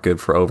that are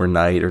good for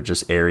overnight or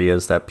just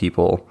areas that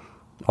people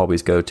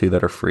always go to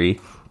that are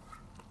free.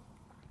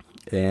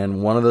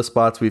 And one of the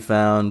spots we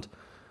found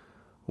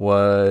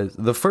was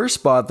the first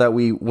spot that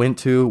we went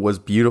to was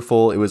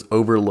beautiful. It was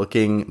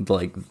overlooking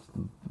like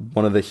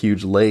one of the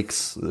huge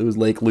lakes. It was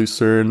Lake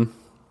Lucerne.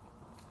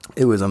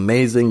 It was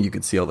amazing. You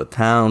could see all the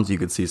towns. You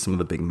could see some of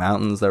the big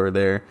mountains that were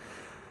there.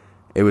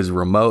 It was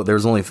remote. There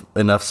was only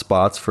enough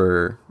spots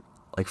for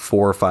like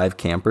 4 or 5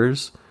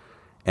 campers.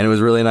 And it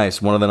was really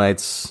nice. One of the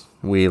nights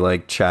we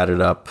like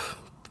chatted up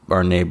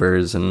our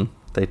neighbors and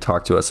they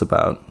talked to us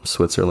about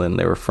Switzerland.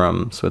 They were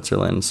from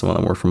Switzerland. Some of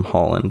them were from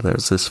Holland. There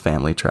was this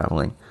family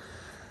traveling.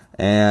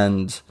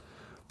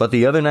 But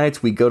the other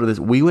nights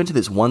we went to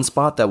this one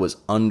spot that was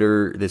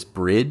under this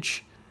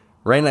bridge,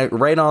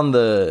 right on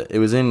it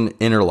was in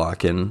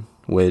Interlaken,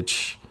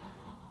 which,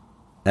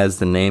 as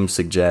the name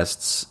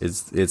suggests,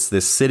 it's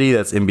this city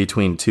that's in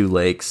between 2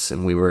 lakes,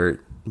 and we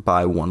were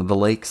by one of the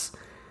lakes,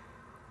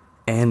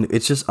 and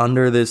it's just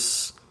under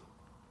this,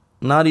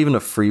 not even a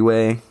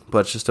freeway,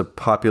 but just a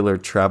popular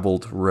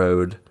traveled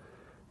road,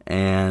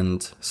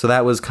 and so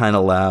that was kind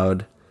of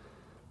loud.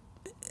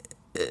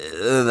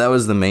 That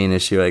was the main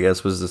issue, I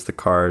guess, was just the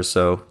cars,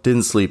 so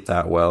didn't sleep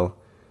that well.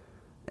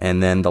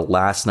 And then the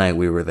last night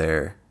we were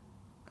there,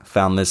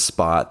 found this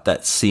spot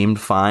that seemed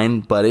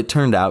fine, but it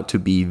turned out to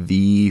be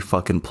the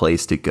fucking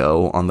place to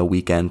go on the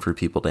weekend for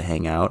people to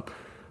hang out.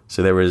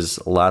 So there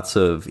was lots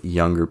of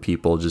younger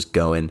people just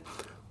going,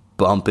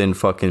 bumping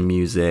fucking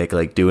music,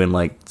 like doing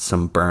like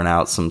some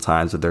burnout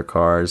sometimes with their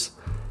cars.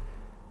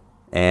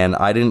 And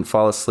I didn't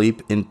fall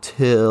asleep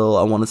until,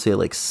 I want to say,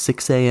 like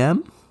 6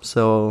 a.m.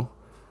 So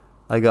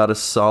I got a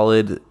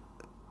solid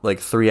like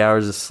 3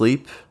 hours of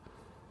sleep,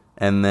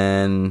 and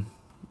then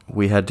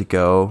we had to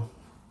go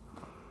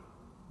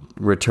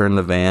return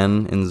the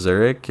van in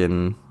Zurich,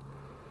 and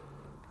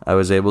I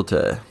was able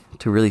to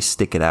really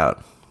stick it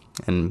out,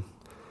 and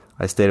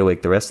I stayed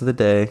awake the rest of the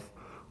day.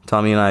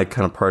 Tommy and I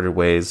kind of parted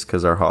ways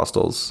because our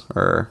hostels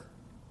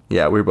we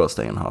were both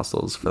staying in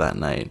hostels for that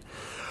night.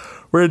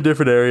 We're in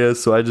different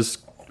areas, so I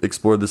just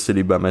explored the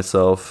city by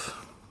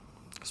myself.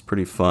 It was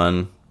pretty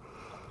fun.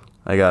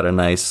 I got a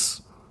nice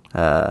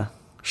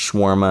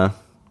shawarma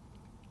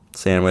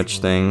sandwich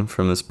thing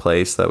from this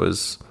place that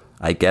was,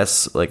 I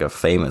guess, like a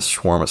famous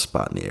shawarma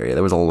spot in the area.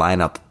 There was a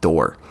line out the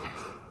door.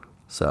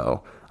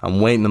 So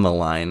I'm waiting in the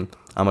line.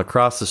 I'm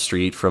across the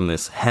street from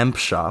this hemp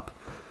shop.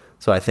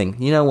 So I think,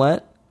 you know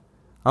what?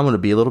 I'm going to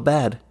be a little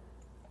bad.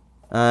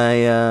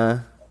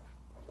 I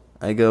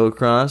go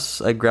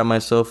across. I grab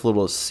myself a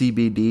little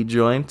CBD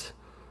joint.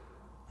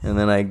 And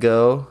then I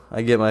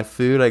get my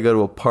food. I go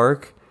to a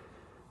park.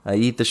 I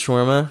eat the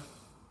shawarma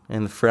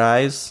and the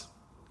fries.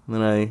 And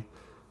then I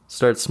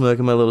start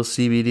smoking my little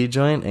CBD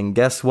joint. And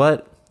guess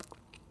what?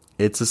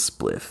 It's a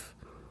spliff.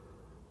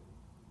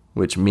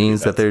 Which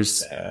means that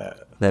there's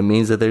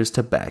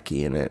tobacco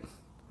in it.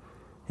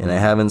 And I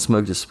haven't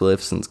smoked a spliff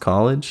since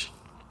college.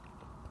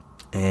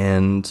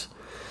 And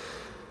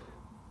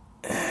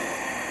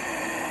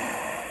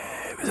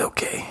it was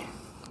okay.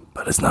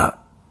 But it's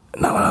not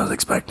what I was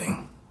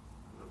expecting.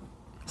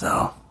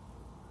 So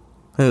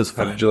it was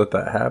How fun. did you let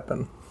that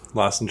happen?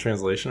 Lost in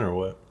translation or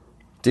what?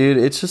 Dude,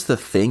 it's just a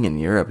thing in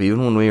Europe.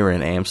 Even when we were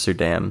in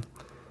Amsterdam,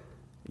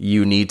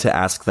 you need to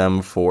ask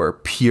them for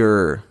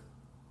pure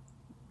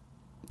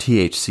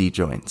THC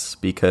joints,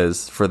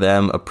 because for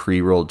them, a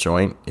pre-rolled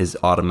joint is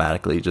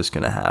automatically just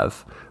going to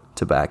have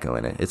tobacco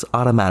in it. It's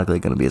automatically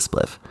going to be a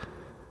spliff.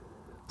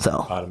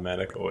 So,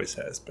 Automatic always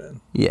has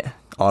been. yeah,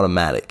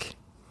 automatic.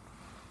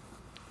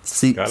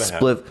 See,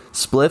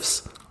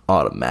 spliffs,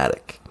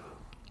 automatic.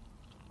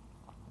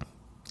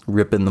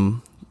 Ripping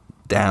them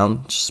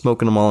down,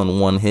 smoking them all in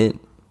one hit,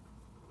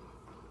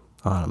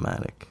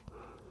 automatic.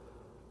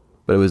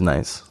 But it was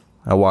nice.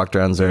 I walked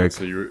around Zurich.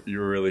 So you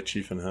were really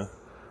chiefing, huh?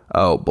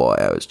 Oh boy,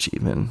 I was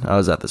cheaping. I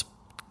was at this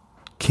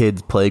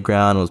kids'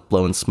 playground. I was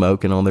blowing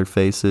smoke in all their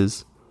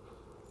faces,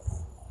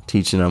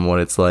 teaching them what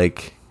it's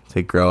like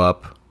to grow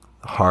up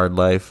a hard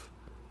life.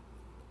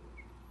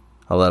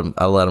 I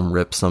let them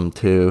rip some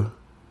too.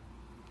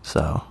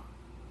 So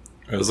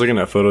I was looking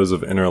at photos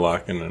of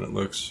Interlaken and it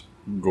looks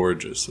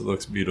gorgeous. It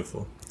looks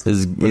beautiful.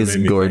 is made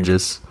me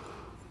gorgeous.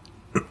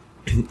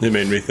 It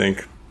made me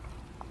think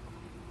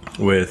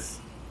with,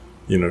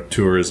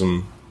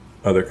 tourism,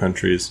 other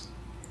countries,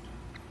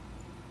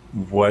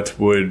 what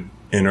would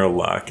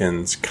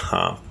Interlaken's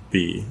comp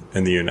be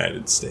in the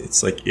United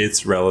States? Like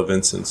its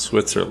relevance in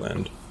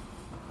Switzerland,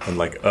 and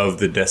like of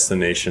the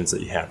destinations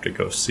that you have to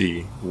go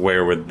see,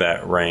 where would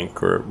that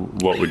rank, or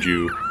what would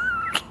you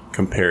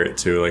compare it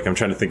to? Like I'm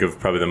trying to think of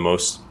probably the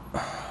most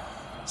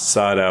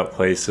sought out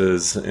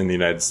places in the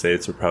United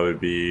States would probably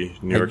be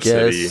New York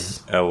City,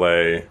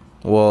 LA.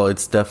 Well,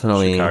 it's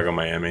definitely Chicago,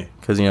 Miami.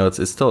 Because,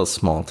 it's still a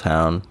small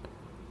town.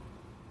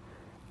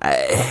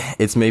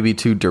 It's maybe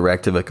too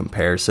direct of a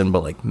comparison,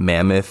 but like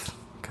Mammoth,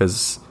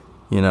 because,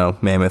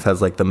 Mammoth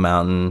has like the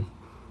mountain,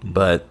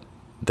 but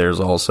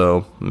there's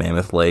also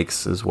Mammoth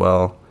Lakes as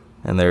well.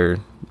 And they're,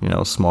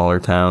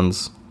 smaller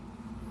towns.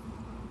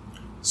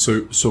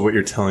 So what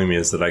you're telling me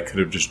is that I could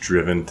have just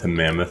driven to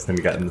Mammoth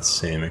and gotten the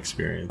same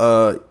experience?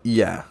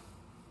 Yeah.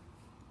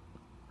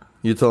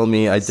 You told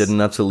me I didn't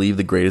have to leave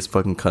the greatest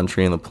fucking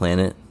country on the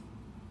planet.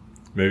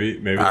 Maybe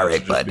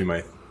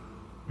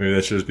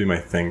that should just be my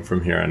thing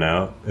from here on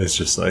out. It's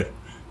just like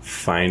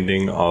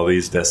finding all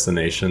these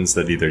destinations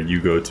that either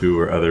you go to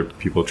or other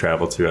people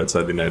travel to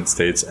outside the United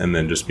States, and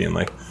then just being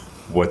like,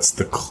 what's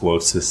the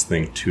closest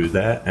thing to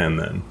that? And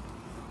then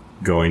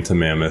going to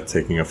Mammoth,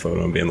 taking a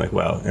photo and being like,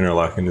 wow,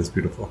 Interlaken is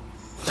beautiful.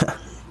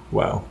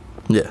 Wow.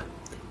 Yeah.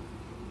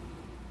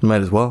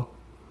 Might as well.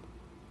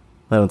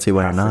 I don't see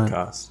why Half not. the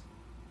cost.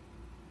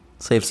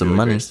 Save some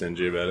money. Very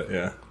stingy about it,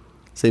 yeah.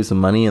 Save some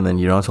money, and then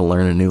you don't have to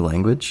learn a new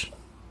language.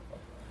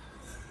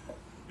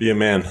 Be a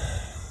man.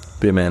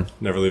 Be a man.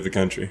 Never leave the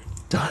country.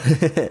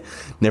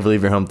 Never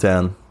leave your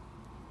hometown.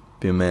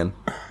 Be a man.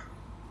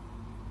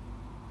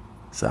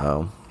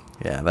 So,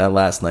 yeah, that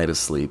last night of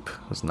sleep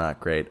was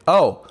not great.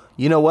 Oh,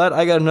 you know what?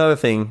 I got another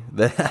thing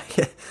that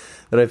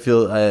I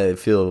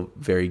feel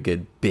very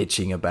good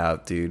bitching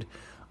about, dude.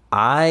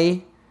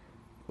 I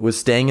was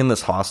staying in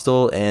this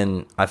hostel,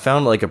 and I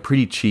found like a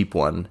pretty cheap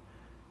one.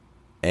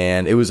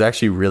 And it was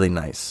actually really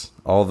nice.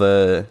 All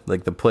the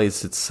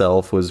place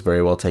itself was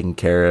very well taken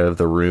care of.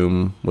 The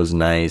room was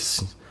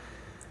nice.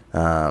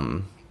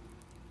 But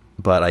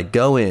I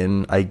go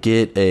in, I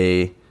get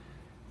a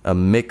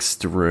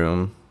mixed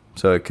room,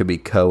 so it could be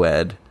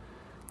co-ed.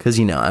 Because,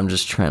 I'm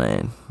just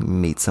trying to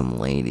meet some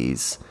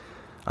ladies.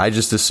 I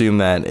just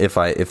assumed that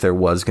if there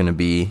was going to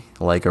be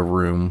like a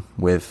room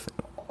with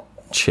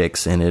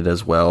chicks in it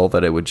as well,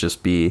 that it would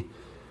just be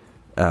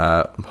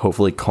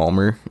hopefully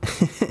calmer.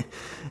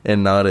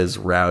 And not as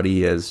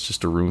rowdy as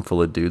just a room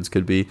full of dudes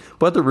could be.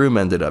 But the room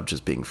ended up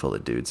just being full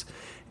of dudes.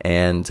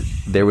 And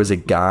there was a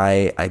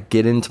guy, I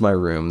get into my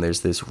room,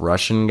 there's this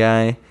Russian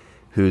guy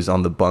who's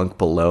on the bunk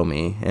below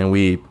me. And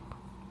we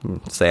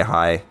say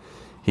hi.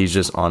 He's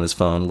just on his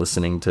phone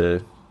listening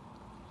to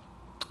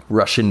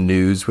Russian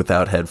news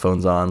without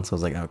headphones on. So I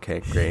was like,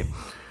 okay, great.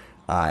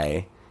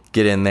 I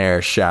get in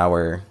there,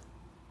 shower,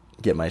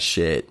 get my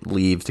shit,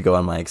 leave to go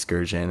on my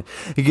excursion.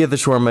 You get the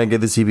shawarma,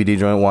 get the CBD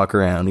joint, walk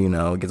around,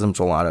 get some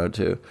gelato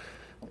too.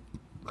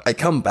 I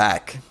come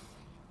back,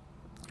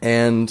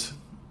 and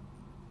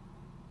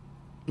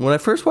when I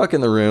first walk in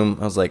the room,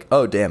 I was like,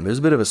 oh damn, there's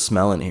a bit of a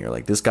smell in here.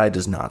 Like, this guy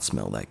does not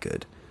smell that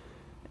good.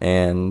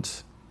 And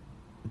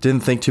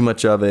didn't think too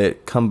much of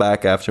it. Come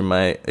back after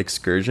my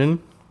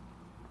excursion,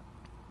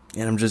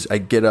 and I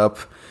get up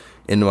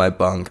into my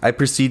bunk. I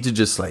proceed to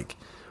just like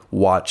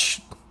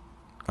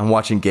I'm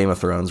watching Game of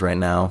Thrones right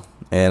now,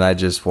 and I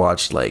just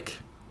watched like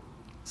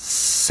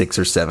 6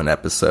 or 7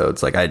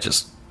 episodes. Like, I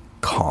just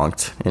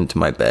conked into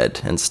my bed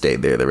and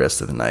stayed there the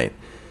rest of the night.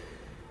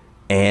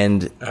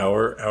 And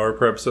hour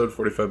per episode,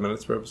 45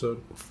 minutes per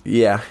episode.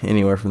 Yeah,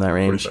 anywhere from that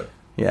range. 45.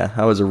 Yeah,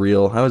 I was a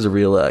real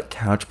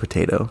couch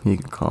potato, you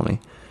can call me.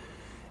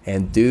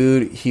 And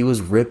dude, he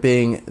was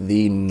ripping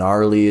the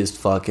gnarliest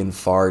fucking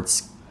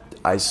farts.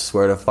 I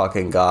swear to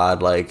fucking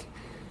God, like,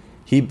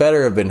 he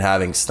better have been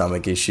having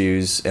stomach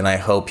issues, and I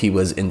hope he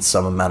was in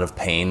some amount of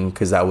pain,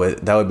 because that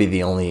would be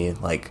the only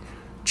like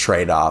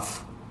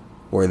trade-off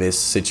where this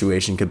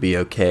situation could be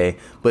okay.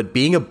 But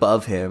being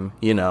above him,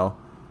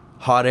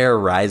 hot air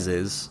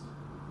rises,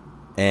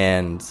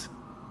 and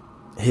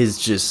his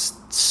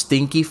just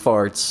stinky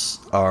farts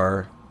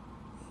are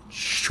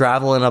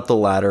traveling up the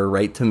ladder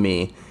right to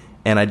me,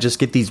 and I just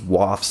get these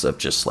wafts of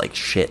just like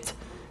shit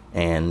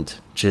and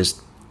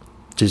just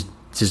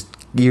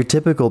your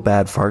typical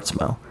bad fart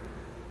smell.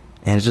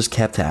 And it just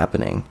kept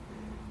happening.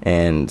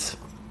 And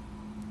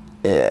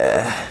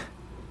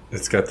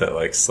it's got that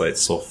like slight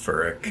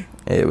sulfuric.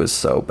 It was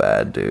so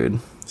bad, dude.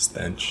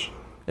 Stench.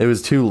 It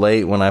was too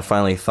late when I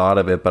finally thought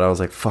of it, but I was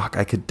like, fuck,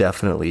 I could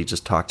definitely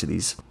just talk to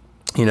these,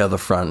 the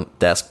front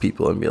desk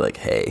people and be like,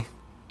 hey,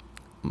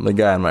 the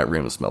guy in my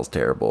room smells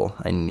terrible.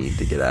 I need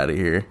to get out of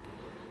here.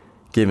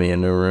 Give me a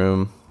new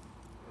room.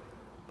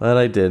 But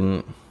I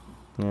didn't.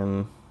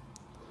 And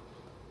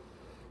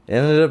it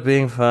ended up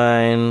being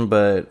fine,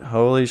 but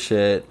holy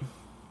shit.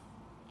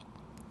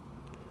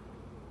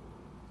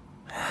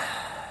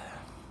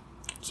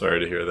 Sorry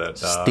to hear that,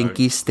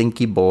 dog.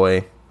 Stinky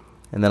boy.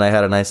 And then I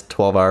had a nice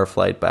 12-hour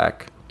flight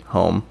back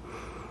home.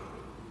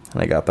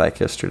 And I got back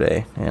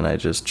yesterday, and I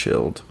just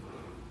chilled.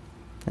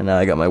 And now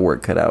I got my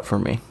work cut out for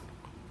me.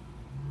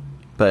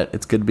 But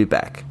it's good to be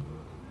back.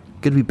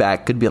 Good to be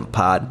back. Good to be on the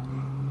pod.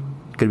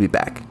 Good to be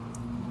back.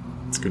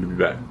 It's good to be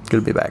back. Good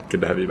to be back.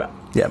 Good to have you back.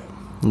 Yep.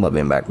 Love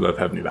being back. Love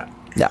having you back.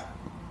 Yeah.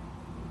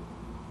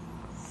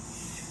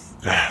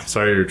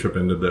 Sorry your trip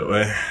ended that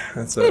way.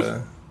 That's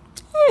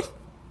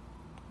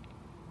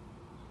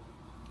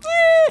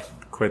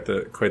quite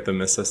the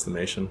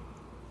misestimation.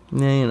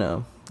 Yeah, you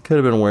know. Could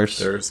have been worse.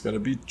 There's gonna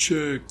be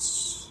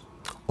chicks.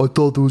 I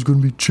thought there was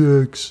going to be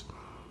chicks.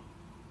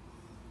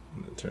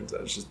 And it turns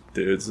out it's just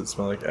dudes that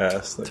smell like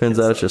ass. Turns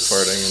out it's just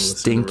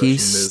stinky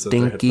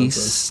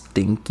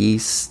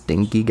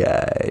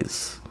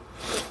guys.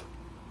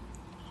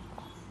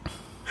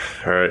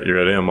 All right, you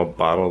ready? I'm all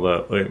bottled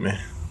up. Look at me.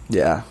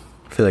 Yeah.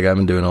 I feel like I've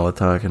been doing all the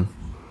talking.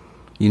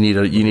 You need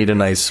a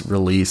nice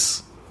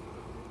release.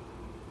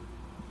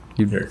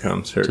 Here it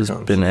comes. Here it Just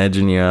comes. been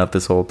edging you out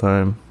this whole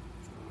time.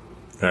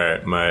 All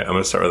right, I'm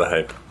gonna start with the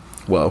hype.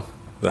 Whoa.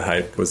 The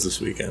hype was this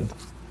weekend.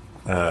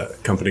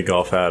 Company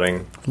golf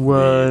outing.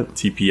 What?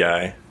 The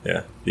TPI.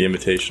 Yeah, the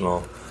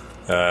Invitational.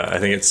 I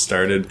think it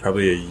started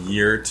probably a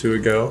year or two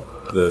ago.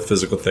 The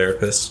physical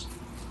therapist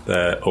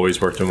that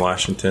always worked in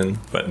Washington,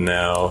 but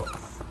now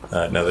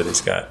that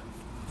he's got,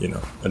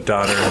 a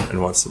daughter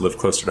and wants to live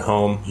closer to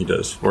home, he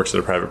works at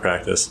a private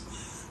practice,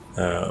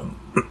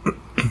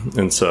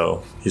 and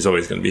so he's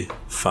always going to be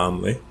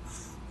family.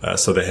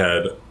 So they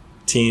had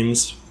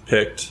teams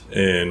picked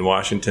in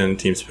Washington,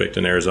 teams picked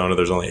in Arizona.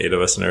 There's only 8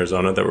 of us in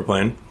Arizona that were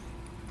playing.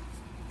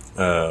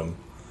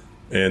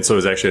 And so it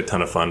was actually a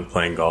ton of fun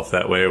playing golf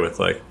that way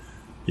with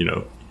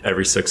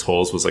every 6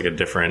 holes was like a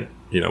different,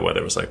 whether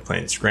it was like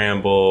playing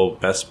scramble,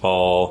 best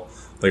ball,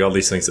 like all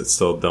these things that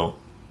still don't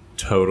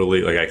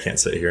totally, like I can't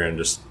sit here and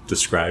just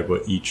describe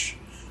what each,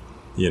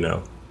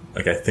 I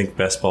think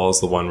best ball is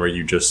the one where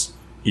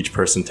each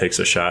person takes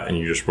a shot and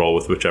you just roll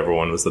with whichever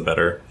one was the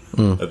better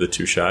of the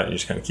 2 shot, and you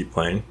just kind of keep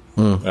playing.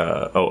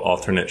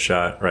 Alternate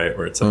shot, right,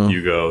 where it's like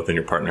you go, then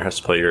your partner has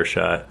to play your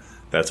shot.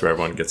 That's where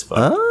everyone gets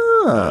fucked.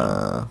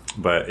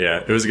 But yeah,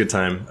 it was a good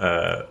time.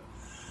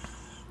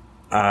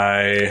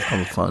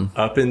 Fun.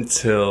 Up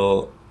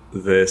until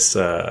this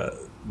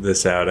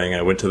outing,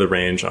 I went to the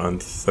range on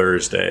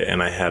Thursday,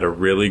 and I had a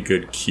really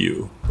good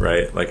cue,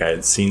 right? Like I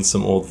had seen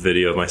some old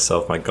video of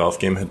myself. My golf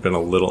game had been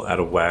a little out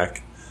of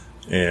whack,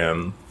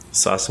 and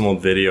saw some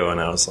old video,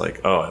 and I was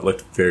like, oh, I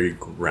looked very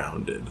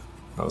grounded.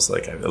 I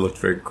looked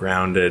very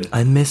grounded.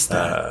 I missed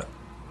that.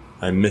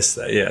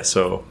 Yeah.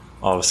 So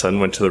all of a sudden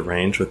went to the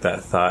range with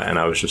that thought, and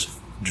I was just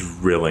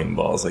drilling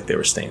balls. Like they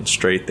were staying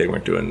straight. They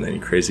weren't doing any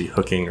crazy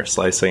hooking or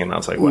slicing. And I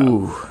was like, wow,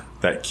 Ooh.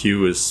 That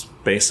cue is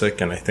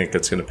basic, and I think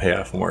it's going to pay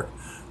off and work.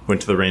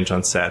 Went to the range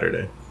on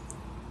Saturday.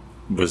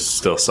 Was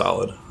still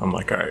solid. I'm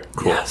like, all right,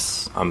 cool.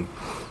 Yes. I'm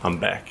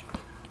back.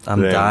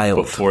 I'm dialed.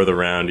 Before the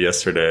round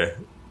yesterday,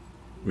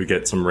 we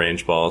get some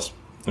range balls,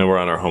 and we're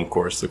on our home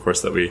course, the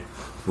course that we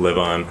live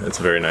on. It's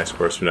a very nice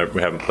course. We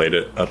haven't played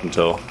it up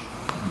until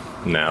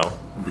now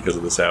because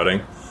of this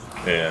outing.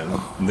 And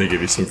they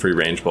give you some free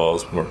range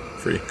balls, more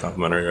free,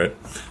 complimentary,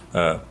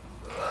 right?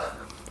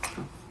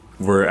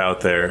 We're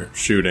out there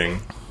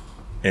shooting,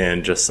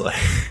 and just like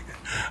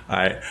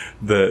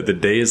the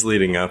days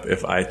leading up,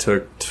 if I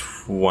took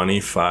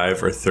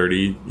 25 or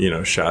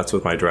 30, shots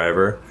with my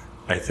driver,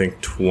 I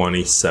think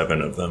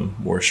 27 of them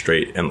were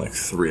straight, and like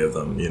 3 of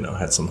them,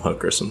 had some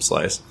hook or some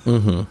slice.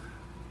 Mm-hmm.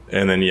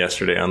 And then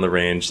yesterday on the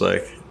range,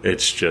 like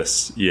it's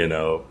just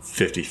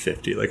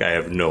 50-50. Like I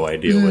have no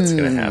idea what's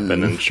going to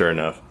happen, and sure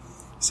enough.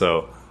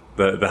 So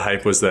the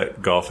hype was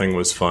that golfing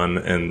was fun,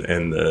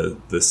 and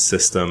the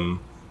system,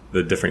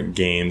 the different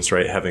games,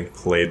 right? Having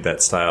played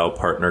that style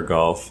partner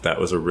golf, that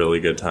was a really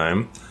good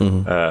time.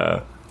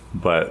 Mm-hmm.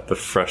 But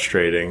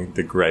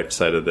the gripe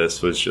side of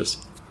this was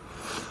just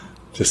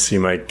to see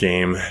my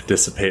game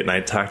dissipate. And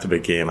I talked a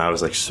big game. I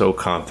was like so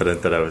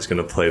confident that I was going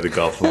to play the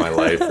golf of my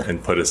life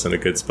and put us in a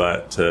good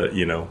spot to,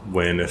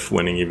 win if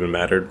winning even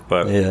mattered.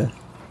 But Yeah.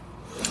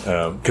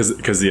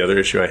 Because the other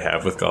issue I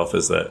have with golf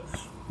is that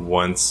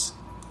once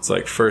it's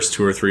like first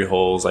 2 or 3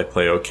 holes, I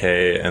play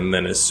okay. And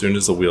then as soon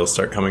as the wheels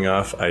start coming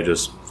off,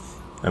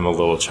 I'm a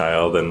little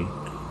child and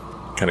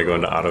kind of go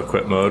into auto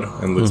quit mode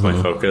and lose my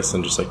focus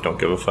and just like don't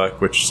give a fuck,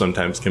 which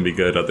sometimes can be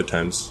good. Other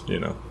times,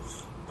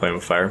 playing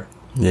with fire.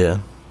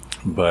 Yeah.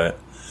 But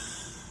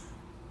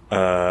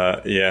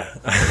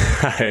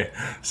I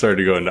started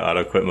to go into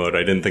auto quit mode. I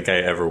didn't think I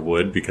ever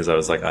would, because I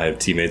was like, I have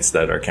teammates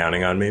that are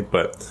counting on me,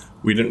 but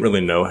we didn't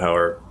really know how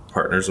our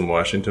partners in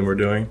Washington were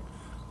doing.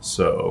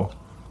 So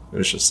it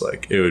was just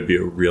like, it would be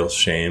a real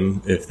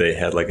shame if they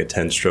had like a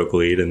 10-stroke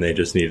lead and they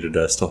just needed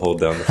us to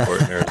hold down the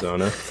fort in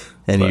Arizona.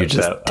 And But you're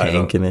just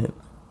tanking it.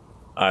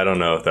 I don't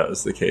know if that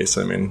was the case.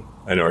 I mean,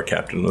 I know our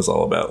captain was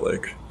all about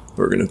like,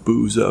 we're going to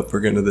booze up,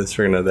 we're going to this,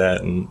 we're going to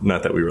that. And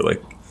not that we were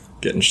like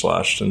getting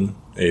sloshed in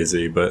AZ,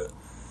 but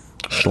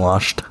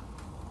Sloshed.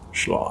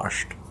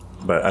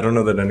 But I don't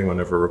know that anyone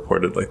ever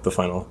reported like the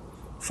final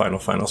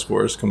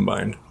scores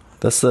combined,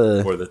 That's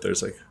the or that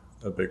there's like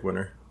a big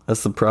winner.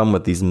 That's the problem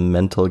with these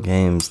mental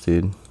games,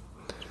 dude.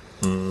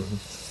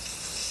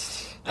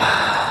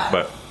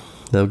 But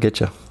They'll get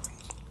you.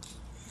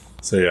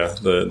 so yeah,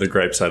 the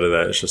gripe side of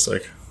that is just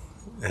like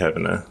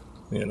having a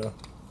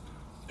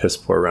piss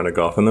poor round of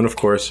golf, and then of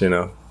course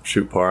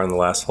shoot par on the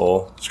last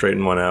hole,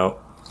 straighten one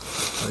out,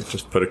 like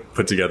just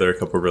put together a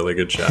couple really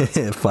good shots.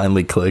 It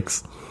finally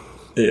clicks.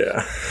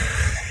 Yeah.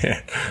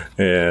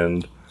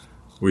 And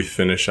we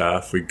finish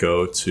off. We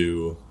go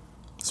to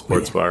a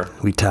sports bar.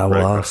 We towel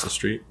right off. across the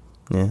street,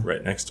 Yeah.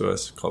 right next to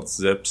us, called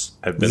Zips.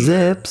 I've been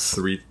Zips.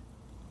 there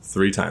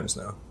three times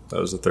now. That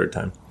was the third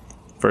time.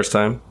 First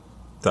time,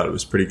 thought it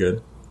was pretty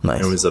good.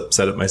 Nice. I was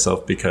upset at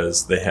myself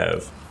because they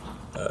have,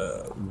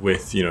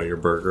 with your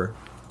burger,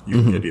 you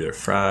can get either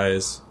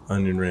fries,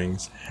 onion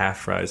rings, half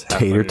fries, half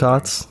Tater onion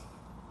tots? rings.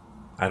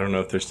 I don't know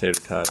if there's tater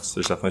tots.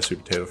 There's definitely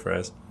sweet potato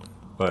fries,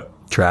 but.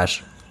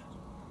 Trash.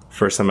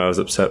 First time I was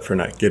upset for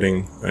not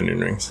getting onion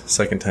rings.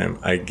 Second time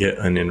I get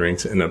onion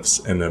rings and am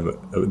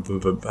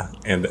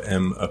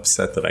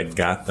upset that I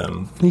got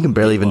them. You can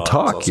barely even Meanwhile,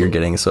 I was talk. You're also-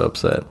 getting so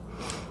upset.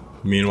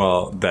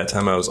 Meanwhile, that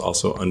time I was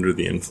also under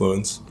the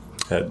influence.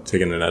 Had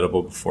taken an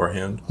edible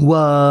beforehand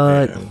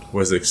What? and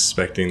was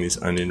expecting these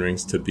onion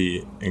rings to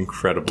be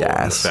incredible.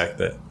 Gas. And the fact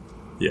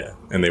that,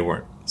 and they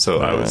weren't. So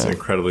I was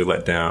incredibly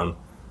let down.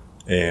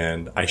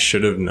 And I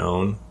should have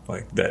known,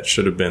 like, that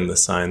should have been the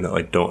sign that,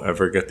 like, don't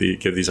ever give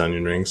these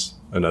onion rings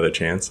another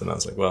chance. And I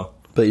was like, well,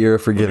 But you're a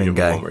I'll forgiving give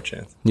them guy. one more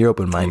chance. You're I'm a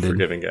open-minded.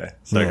 forgiving guy.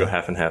 So I Yeah. go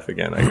half and half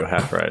again. I go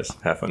half fries,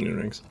 half onion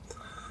rings.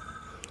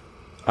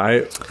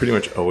 I pretty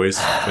much always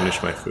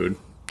finish my food.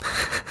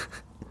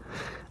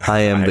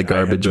 I am I the had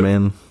garbage to-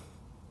 man.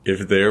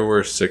 If there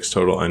were 6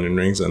 total onion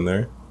rings in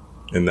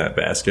that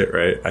basket,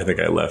 right, I think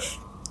I left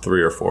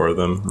 3 or 4 of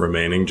them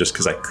remaining just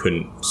because I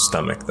couldn't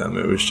stomach them.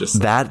 It was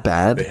just That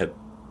bad?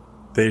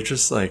 they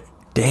just like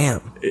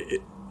Damn.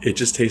 it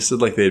just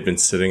tasted like they had been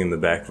sitting in the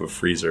back of a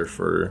freezer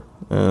for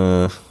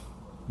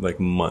like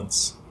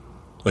months.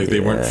 Like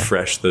they weren't Yeah.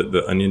 fresh.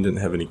 The onion didn't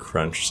have any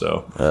crunch.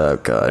 So Oh, I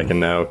God. can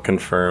now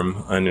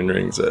confirm onion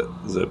rings at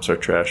Zips are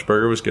trash.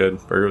 Burger was good.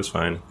 Burger was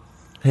fine.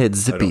 Hey,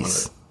 it's I don't wanna-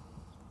 Zippies.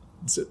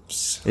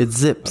 Zips. It's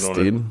Zips, I don't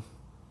wanna- dude.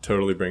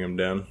 Totally bring them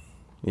down.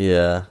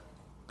 Yeah.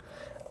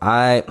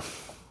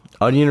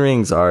 Onion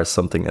rings are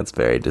something that's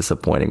very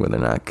disappointing when they're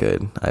not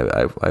good.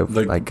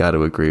 I got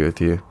to agree with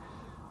you.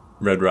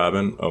 Red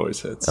Robin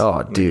always hits. Oh,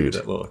 When they do dude.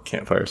 that little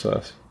campfire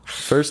sauce.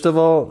 First of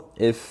all,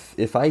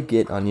 if I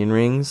get onion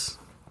rings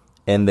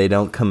and they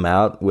don't come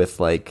out with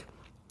like,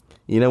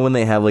 when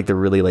they have like the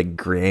really like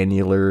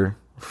granular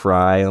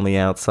fry on the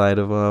outside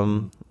of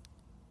them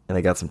and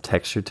they got some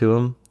texture to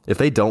them, if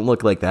they don't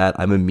look like that,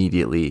 I'm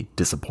immediately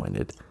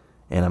disappointed.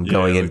 And I'm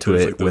going like into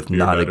those, it like those with beer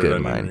not a battered good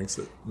onion mind. rings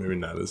that maybe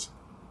not as.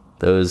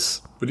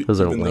 Those But are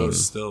even lame.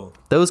 those still.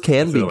 Those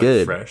can if be they're, like,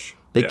 good. fresh.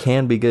 They Yeah.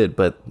 can be good,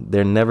 but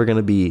they're never going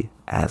to be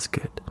as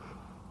good.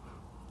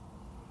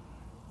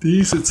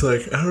 These, it's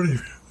like I don't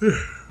even.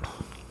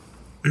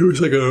 It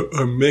was like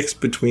a mix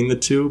between the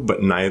two, but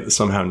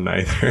somehow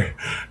neither,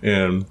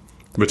 and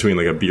between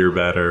like a beer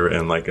batter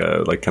and like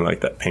kind of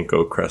like that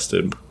panko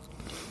crusted.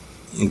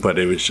 But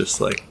it was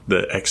just like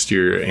the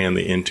exterior and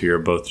the interior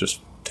both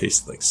just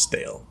tasted like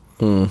stale.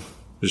 It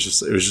was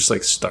just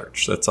like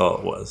starch. That's all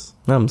it was.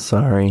 I'm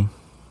sorry.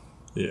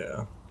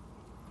 Yeah.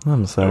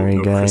 I'm sorry,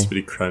 no guy.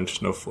 crispity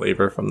crunch, no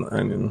flavor from the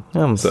onion.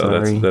 I'm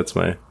sorry. That's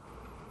my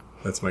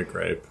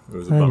gripe. It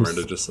was a I'm bummer s-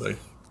 to just like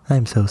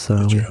I'm so get your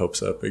sorry.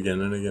 hopes up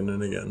again and again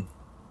and again.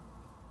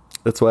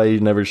 That's why you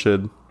never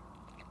should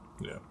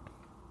Yeah.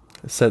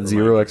 set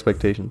zero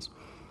expectations.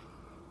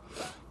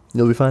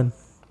 You'll be fine.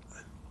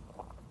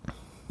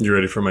 You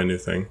ready for my new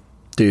thing?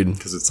 Dude,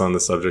 Because it's on the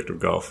subject of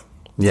golf.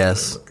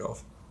 yes.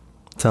 Golf.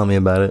 Tell me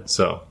about it.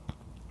 So,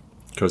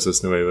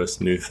 Cosas Nuevas,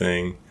 new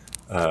thing.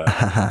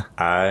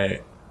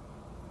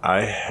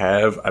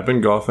 I've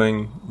been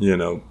golfing,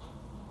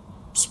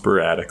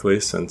 sporadically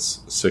since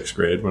 6th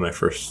grade when I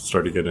first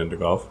started getting into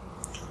golf,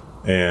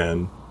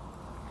 and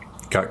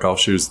got golf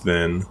shoes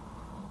then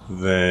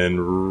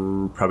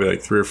probably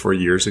like 3 or 4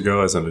 years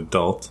ago as an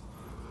adult,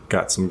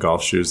 got some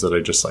golf shoes that I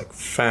just like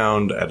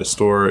found at a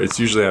store. It's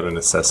usually out of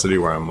necessity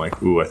where I'm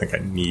like, ooh, I think I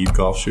need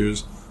golf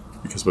shoes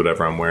because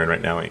whatever I'm wearing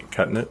right now ain't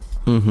cutting it.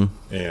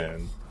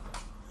 And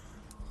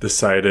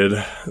decided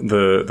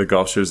the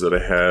golf shoes that I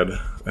had,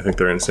 I think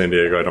they're in San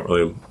Diego. I don't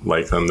really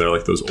like them. They're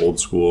like those old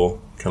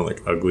school, kind of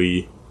like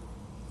ugly,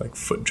 like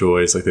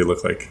FootJoys. Like they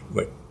look like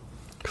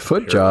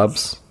Foot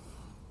jobs.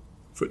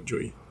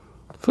 FootJoy.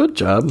 Foot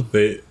job.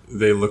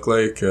 They look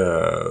like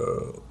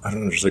I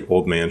don't know, just like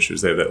old man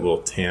shoes. They have that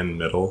little tan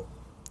middle,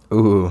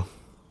 Ooh.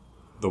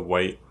 the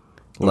white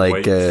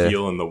Like,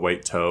 heel and the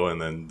white toe,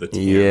 and then the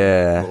tan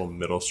Yeah. little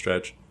middle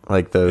stretch.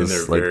 Like And those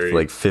they're like very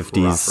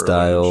 50s proper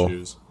style. looking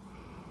shoes.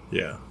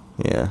 Yeah,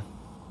 Yeah.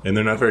 and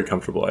they're not very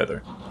comfortable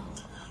either.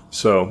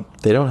 So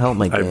They don't help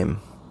my game.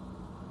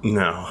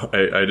 no,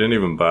 I didn't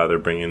even bother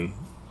bringing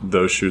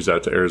those shoes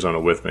out to Arizona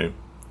with me.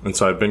 And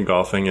so I've been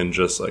golfing in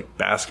just like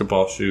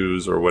basketball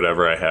shoes or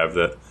whatever I have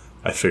that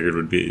I figured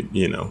would be,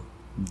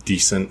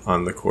 decent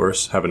on the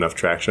course, have enough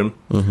traction.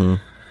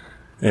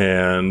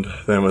 And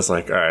then was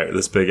like, all right,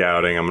 this big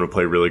outing, I'm going to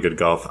play really good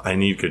golf. I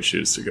need good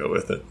shoes to go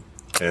with it.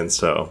 And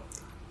so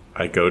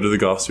I go to the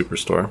golf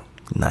superstore.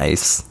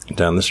 Nice.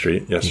 Down the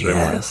street yesterday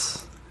morning.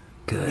 Yes.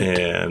 Good.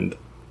 And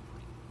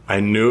I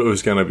knew it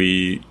was going to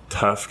be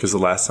tough because the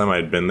last time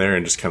I'd been there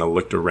and just kind of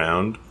looked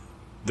around,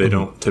 they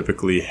don't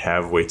typically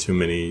have way too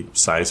many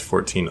size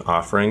 14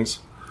 offerings.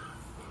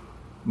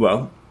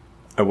 Well,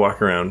 I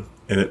walk around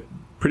and it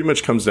pretty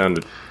much comes down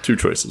to two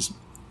choices.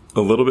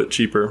 A little bit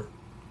cheaper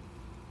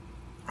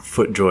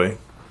FootJoy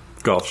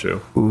golf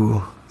shoe.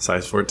 Ooh.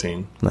 Size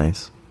 14.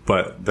 Nice.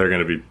 But they're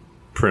going to be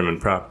prim and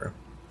proper.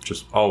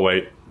 Just all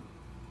white.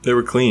 They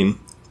were clean.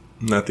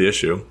 Not the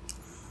issue.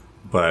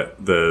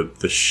 But the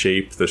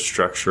shape, the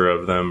structure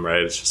of them,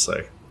 right? It's just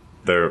like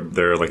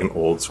they're like an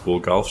old school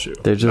golf shoe.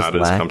 They're just not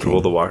lacking. as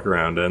comfortable to walk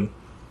around in.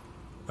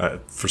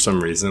 For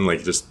some reason,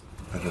 like just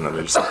I don't know,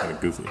 they just look kind of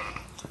goofy.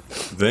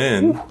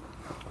 Then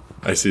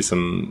I see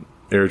some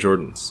Air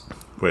Jordans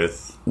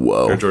with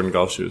Whoa. Air Jordan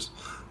golf shoes.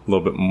 A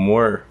little bit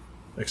more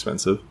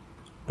expensive,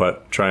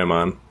 but try them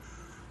on.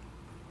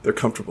 They're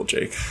comfortable,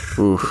 Jake.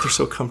 Oof. They're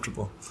so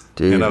comfortable.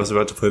 Dude. And I was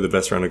about to play the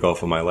best round of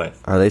golf of my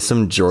life. Are they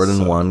some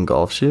Jordan 1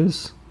 golf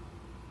shoes?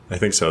 I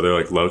think so. They're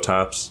like low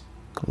tops,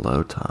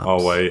 Low tops.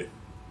 all white.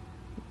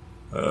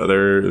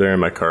 They're in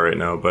my car right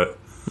now, but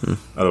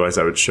otherwise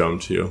I would show them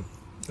to you.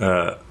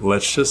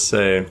 Let's just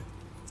say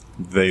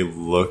they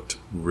looked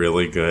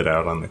really good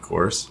out on the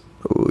course.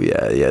 Oh,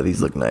 yeah.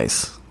 These look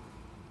nice.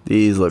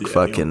 These look Yeah,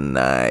 fucking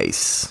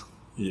nice.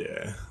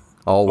 Yeah.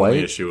 All Only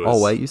white? issue was-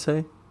 All white, you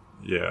say?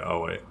 Yeah,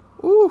 all white.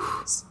 Ooh.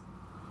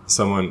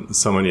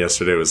 Someone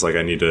yesterday was like,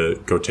 I need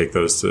to go take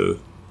those to,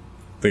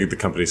 I think the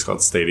company's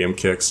called Stadium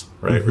Kicks,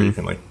 right? Where you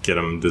can like get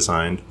them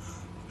designed.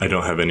 I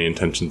don't have any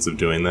intentions of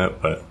doing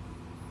that, but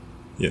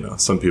you know,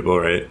 some people,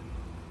 right,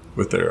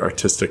 with their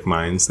artistic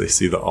minds, they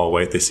see the all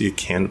white, they see a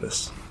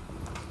canvas.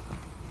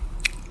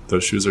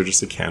 Those shoes are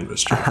just a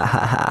canvas.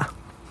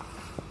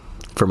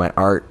 For my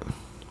art.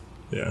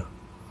 Yeah.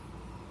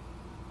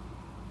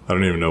 I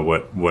don't even know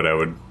what I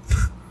would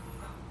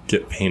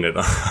get painted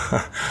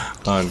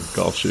on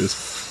golf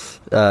shoes.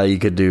 You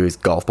could do is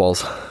golf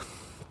balls.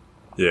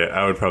 Yeah,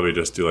 I would probably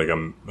just do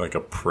like a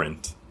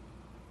print.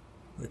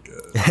 Like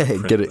a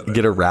print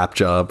get a wrap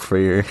job for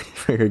your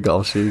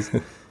golf shoes.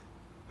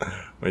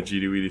 my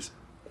GD Wheaties.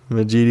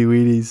 My GD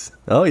Wheaties.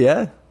 Oh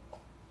yeah.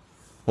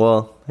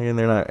 Well, I mean,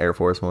 they're not Air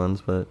Force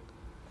ones, but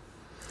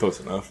Close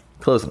enough.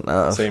 close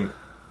enough. Same.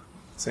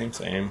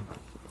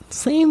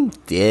 Same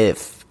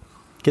diff.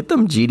 Get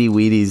them GD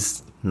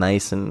Wheaties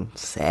nice and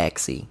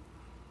sexy.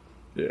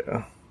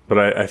 Yeah.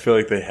 But I feel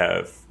like they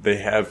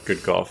have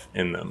good golf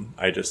in them.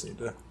 I just need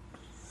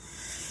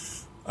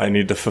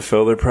to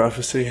fulfill their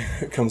prophecy.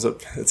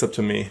 It's up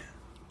to me.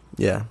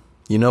 Yeah.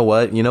 You know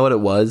what? You know what it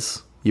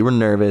was? You were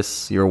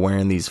nervous. You were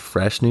wearing these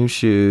fresh new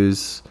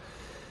shoes.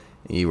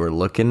 You were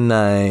looking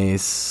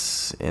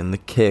nice in the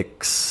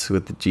kicks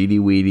with the GD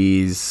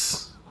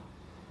Wheaties.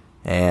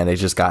 And it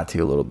just got to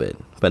you a little bit.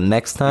 But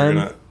next time,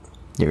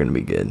 you're going to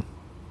be good.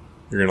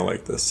 You're gonna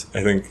like this.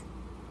 I think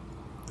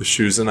the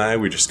shoes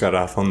and we just got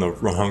off on the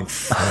wrong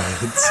foot.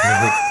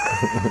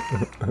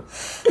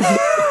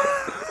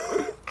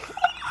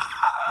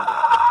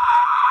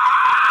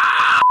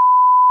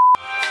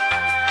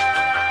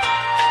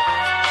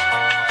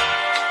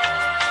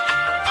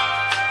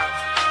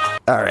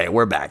 All right,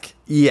 we're back.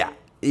 Yeah,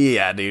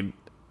 dude.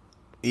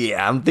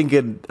 Yeah, I'm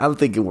thinking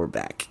we're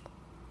back.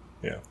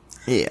 Yeah.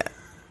 Yeah.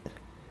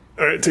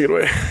 All right, take it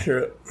away. You're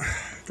it.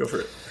 Go for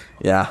it.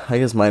 Yeah, I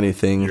guess my new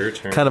thing. Your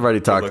turn. Kind of already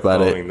Good talked luck about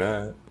following it.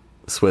 that.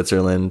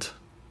 Switzerland.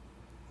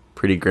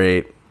 Pretty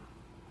great.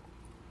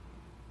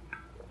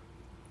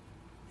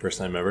 First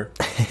time ever.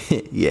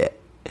 Yeah.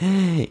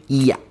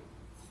 Yeah.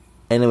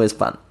 And it was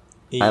fun.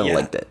 I Yeah.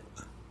 liked it.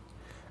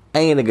 I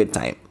had a good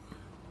time.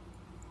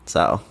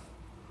 So,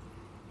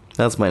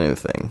 that's my new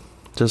thing.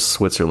 Just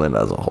Switzerland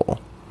as a whole.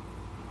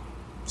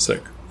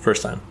 Sick.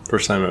 First time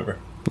ever.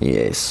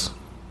 Yes.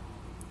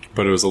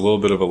 But it was a little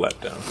bit of a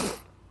letdown.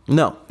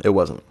 No, it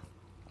wasn't.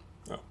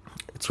 Oh.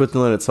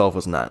 Switzerland itself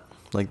was not.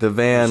 Like the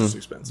van, just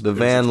expensive. the It was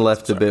van expensive,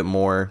 left a sorry. bit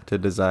more to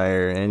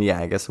desire, and yeah,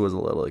 I guess it was a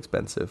little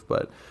expensive,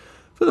 but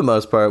for the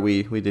most part,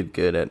 we did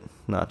good at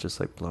not just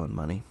like blowing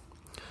money.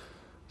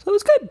 So it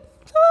was good.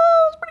 So it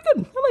was pretty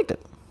good. I liked it.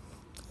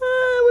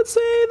 I would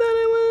say that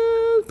it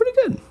was pretty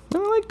good. I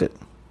liked it.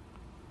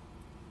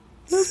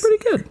 It was pretty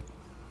good.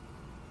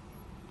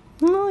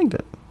 I liked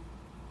it.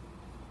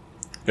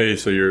 Hey,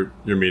 so your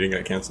meeting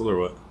got canceled or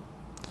what?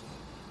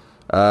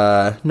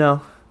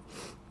 No.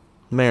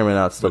 May or may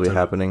not still What be time?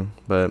 happening,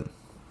 but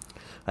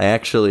I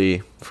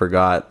actually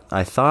forgot.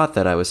 I thought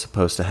that I was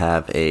supposed to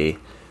have a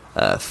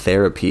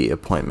therapy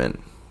appointment,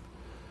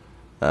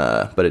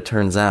 but it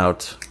turns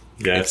out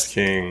Yes,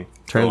 King.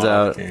 turns Go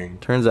on, out King.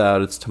 turns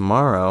out it's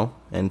tomorrow,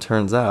 and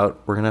turns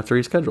out we're gonna have to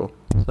reschedule.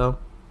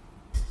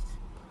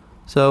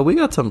 So we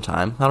got some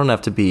time. I don't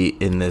have to be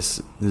in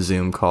this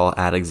Zoom call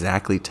at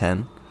exactly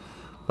 10,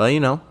 but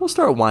we'll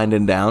start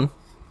winding down.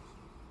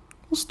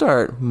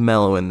 start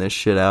mellowing this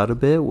shit out a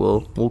bit.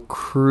 We'll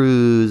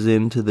cruise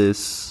into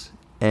this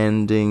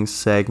ending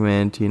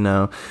segment,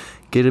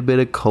 get a bit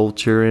of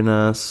culture in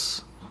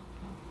us.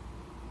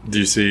 Do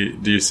you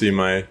see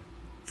my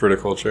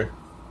Verticulture?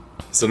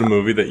 Is it a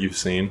movie that you've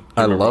seen?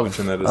 I love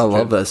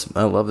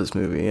this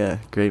movie. Yeah,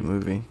 great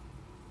movie.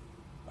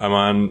 I'm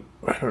on,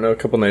 I don't know, a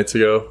couple nights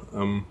ago,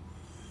 on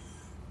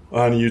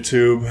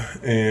YouTube,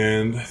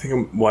 and I think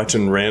I'm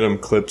watching random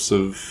clips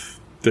of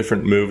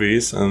different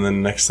movies, and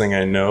then next thing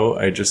I know,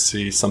 I just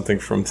see something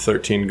from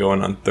 13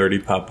 going on 30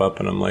 pop up,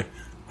 and I'm like,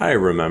 I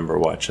remember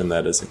watching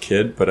that as a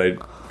kid, but I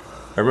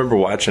remember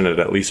watching it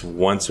at least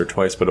once or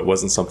twice, but it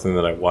wasn't something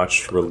that I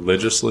watched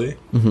religiously,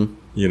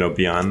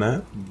 beyond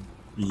that.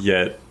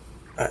 Yet,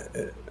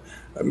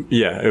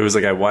 it was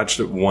like I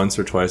watched it once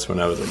or twice when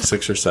I was like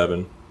 6 or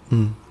 7.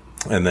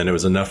 And then it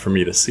was enough for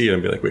me to see it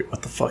and be like, wait,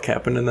 what the fuck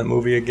happened in that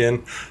movie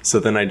again? So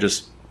then I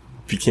just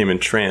became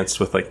entranced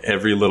with like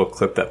every little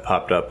clip that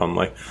popped up. I'm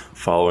like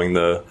following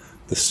the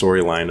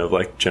storyline of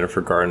like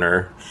Jennifer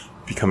Garner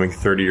becoming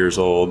 30 years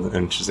old,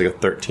 and she's like a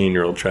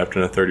 13-year-old trapped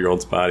in a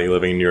 30-year-old's body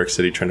living in New York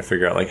City trying to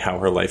figure out like how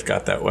her life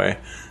got that way.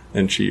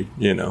 And she,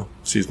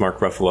 sees Mark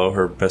Ruffalo,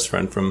 her best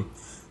friend from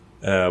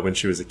when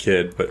she was a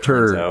kid, but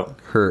turns out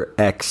her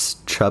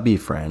ex-chubby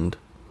friend.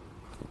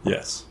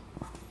 Yes.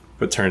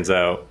 But turns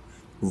out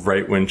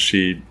right when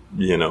she,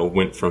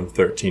 went from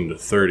 13 to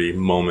 30,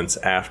 moments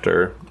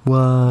after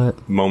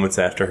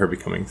her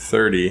becoming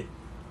 30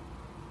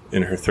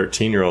 in her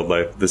 13-year-old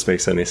life, this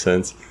makes any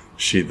sense,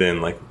 she then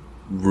like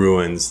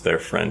ruins their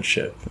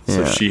friendship. Yeah.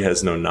 So she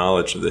has no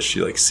knowledge of this. She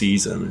like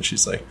sees him and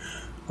she's like,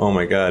 oh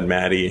my God,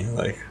 Maddie,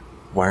 like,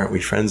 why aren't we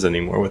friends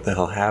anymore? What the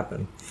hell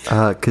happened?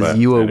 Because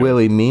you were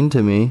really mean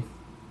to me.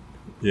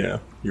 Yeah,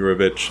 you were a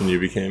bitch and you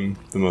became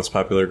the most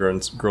popular girl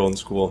in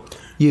school.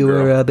 You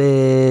were a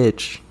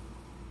bitch.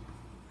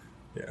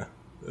 Yeah,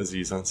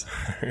 Aziz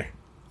Ansari.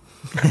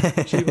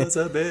 She was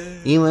a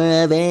bitch. You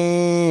were a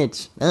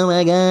bitch. Oh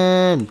my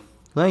God,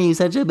 why are you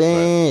such a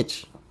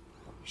bitch?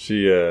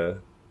 She,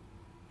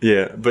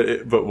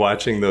 but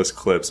watching those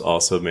clips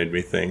also made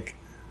me think.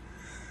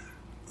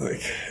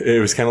 Like,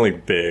 it was kind of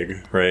like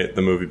Big, right?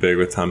 The movie Big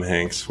with Tom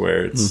Hanks,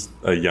 where it's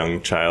a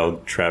young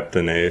child trapped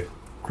in a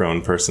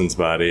grown person's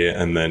body,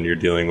 and then you're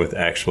dealing with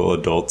actual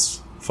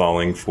adults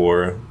falling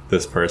for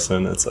this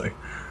person. It's like,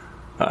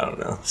 I don't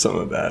know,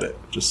 something about it.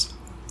 Just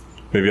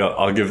maybe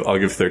I'll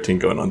give 13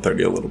 going on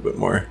 30 a little bit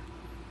more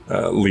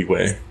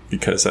leeway,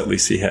 because at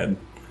least he had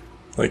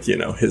like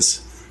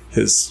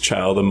his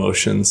child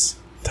emotions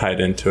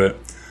tied into it,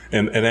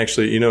 and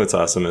actually, what's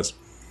awesome is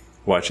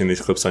watching these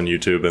clips on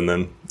YouTube and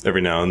then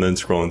every now and then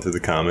scrolling through the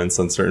comments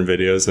on certain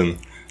videos, and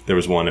there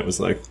was one, it was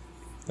like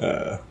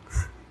the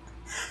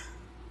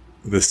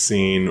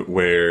scene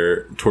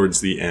where towards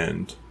the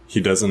end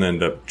he doesn't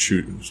end up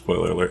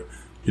spoiler alert,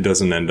 he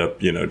doesn't end up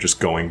just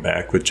going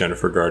back with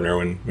Jennifer Gardner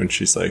when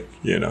she's like,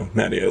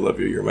 Maddie, I love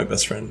you, you're my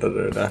best friend, da,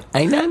 da, da.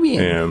 I love you.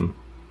 And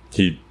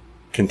he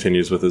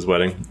continues with his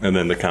wedding, and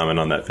then the comment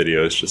on that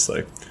video is just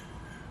like,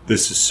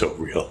 this is so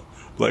real.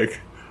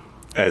 Like,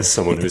 as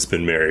someone who's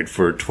been married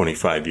for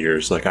 25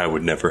 years, like, I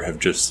would never have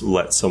just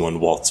let someone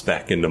waltz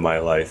back into my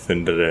life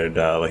and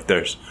da-da-da. Like,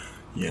 there's,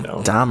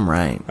 damn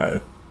right.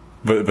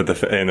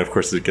 And of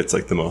course it gets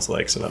like the most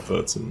likes and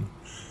upvotes and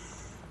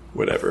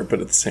whatever.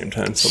 But at the same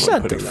time,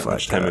 someone putting that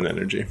much time and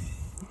energy.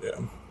 Yeah.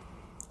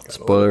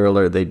 Spoiler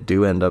alert, they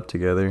do end up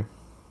together.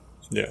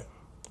 Yeah.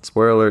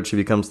 Spoiler alert, she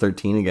becomes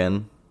 13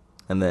 again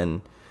and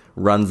then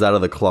runs out of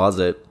the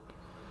closet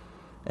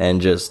and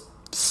just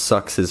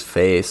sucks his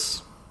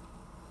face.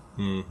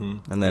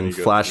 Mm-hmm. And then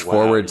flash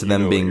forward to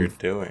them being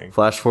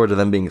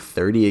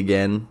 30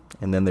 again,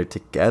 and then they're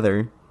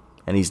together,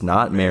 and he's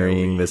not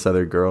marrying this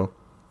other girl.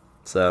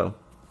 So,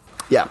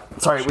 yeah,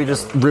 sorry, we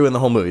just ruined the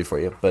whole movie for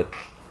you, but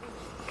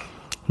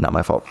not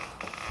my fault.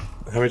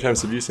 How many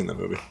times have you seen that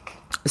movie?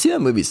 I've seen that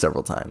movie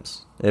several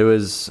times. It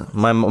was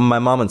my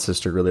mom and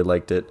sister really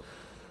liked it,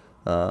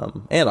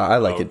 and I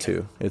like it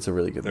too. It's a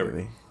really good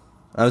movie.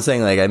 I'm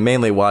saying, like, I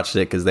mainly watched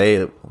it because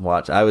they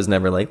watched. I was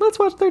never like, let's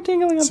watch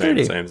 13 going on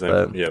 30. Same.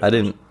 But yeah,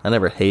 I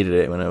never hated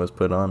it when it was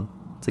put on.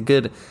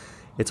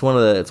 It's one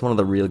of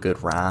the real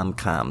good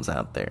rom-coms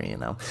out there,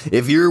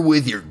 If you're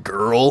with your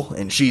girl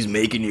and she's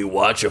making you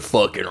watch a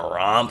fucking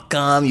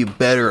rom-com, you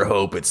better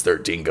hope it's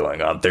 13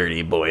 going on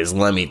 30, boys.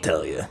 Let me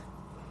tell you.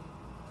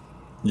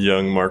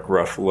 Young Mark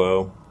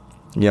Ruffalo.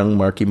 Young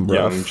Marky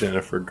Ruff. Young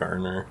Jennifer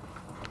Garner.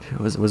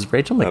 Was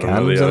Rachel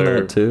McAdams on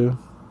that too?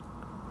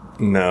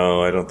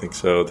 No, I don't think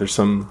so. There's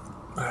some,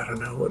 I don't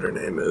know what her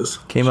name is.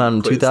 Came out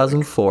in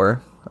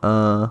 2004.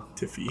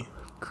 Tiffy.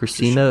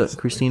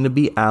 Christina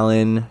B.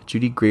 Allen,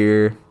 Judy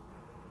Greer,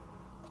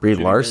 Brie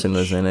Larson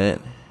was in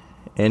it.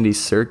 Andy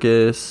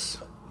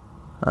Serkis.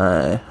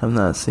 I'm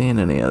not seeing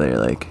any other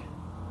like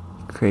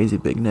crazy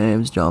big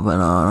names jumping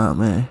on at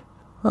me.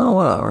 Oh,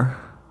 whatever.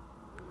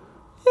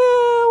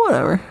 Yeah,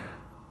 whatever.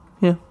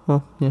 Yeah,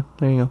 well, yeah,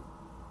 there you go.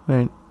 All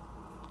right.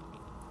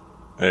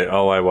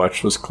 All I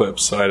watched was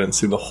clips, so I didn't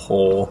see the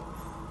whole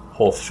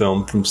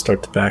film from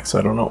start to back, so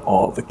I don't know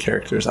all the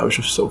characters. I was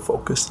just so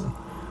focused on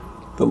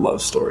the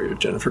love story of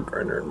Jennifer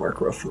Garner and Mark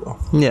Ruffalo.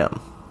 Yeah,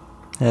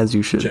 as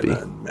you should Jenna be.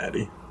 and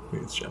Maddie. I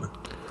think it's Jenna.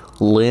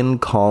 Lynn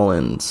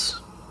Collins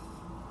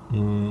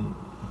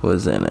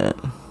was in it.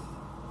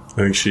 I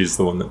think she's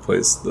the one that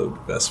plays the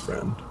best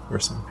friend or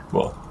something.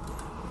 Well,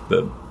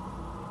 the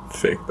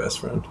fake best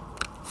friend.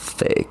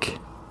 Fake.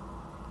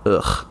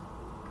 Ugh.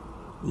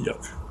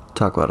 Yuck.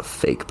 Talk about a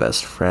fake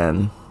best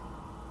friend.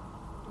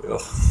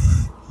 Ugh.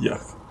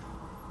 Yuck.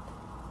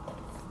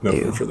 No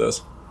Ew. room for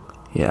those.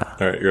 Yeah.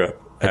 All right, you're up.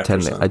 I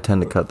tend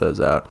to cut those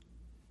out.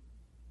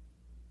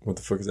 What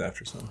the fuck is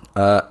After Sun?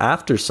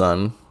 After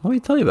Sun. Let me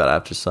tell you about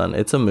After Sun.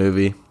 It's a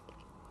movie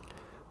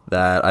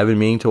that I've been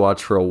meaning to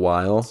watch for a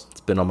while.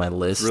 It's been on my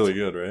list. It's really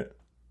good, right?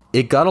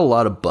 It got a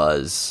lot of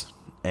buzz,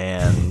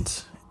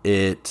 and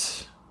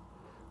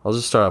I'll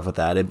just start off with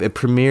that. It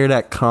premiered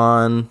at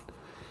Cannes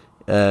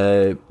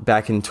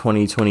back in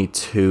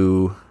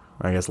 2022,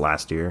 or I guess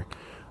last year.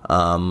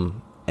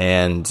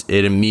 And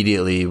it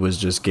immediately was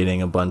just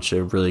getting a bunch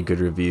of really good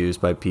reviews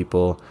by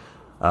people.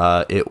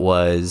 It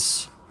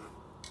was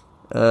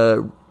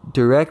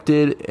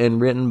directed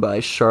and written by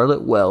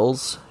Charlotte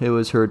Wells. It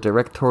was her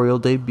directorial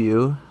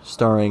debut,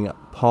 starring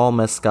Paul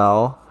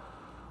Mescal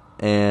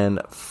and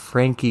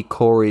Frankie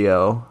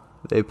Corio.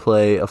 They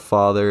play a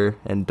father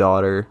and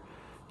daughter.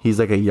 He's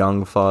like a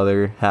young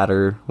father, had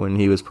her when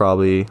he was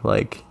probably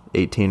like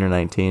 18 or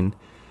 19.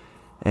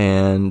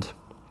 And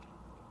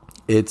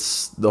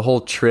it's the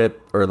whole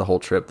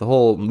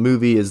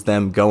movie is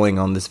them going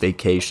on this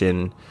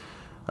vacation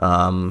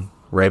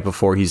right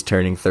before he's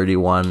turning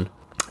 31.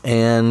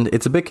 And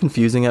it's a bit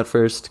confusing at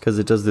first because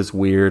it does this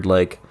weird,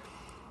 like,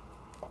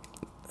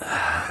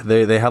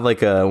 they have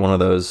like one of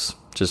those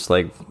just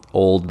like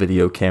old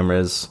video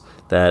cameras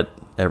that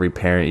every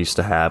parent used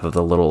to have, of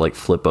the little like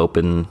flip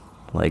open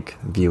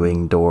like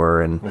viewing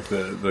door, and Like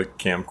the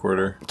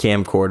camcorder.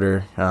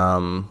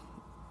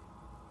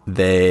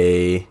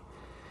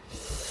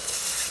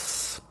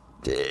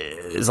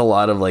 There's a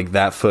lot of like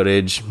that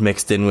footage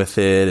mixed in with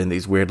it, and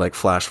these weird like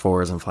flash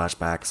forwards and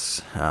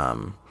flashbacks.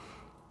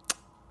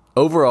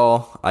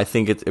 Overall, I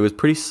think it was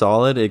pretty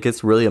solid. It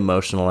gets really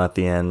emotional at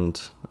the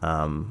end.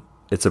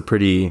 It's a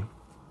pretty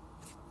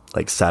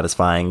like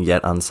satisfying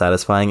yet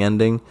unsatisfying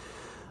ending.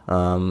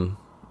 And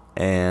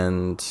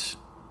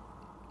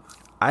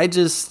I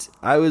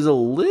was a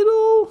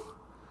little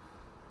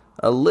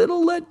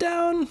let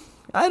down.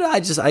 I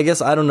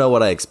guess I don't know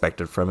what I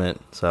expected from it.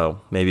 So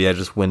maybe I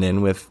just went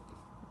in with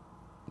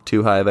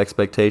too high of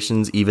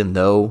expectations, even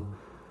though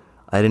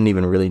I didn't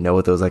even really know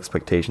what those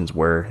expectations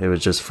were. It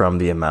was just from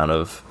the amount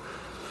of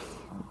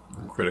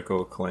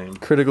Critical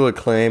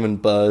acclaim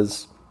and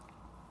buzz.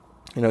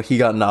 You know, he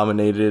got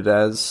nominated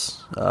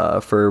as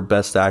for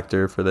Best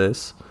Actor for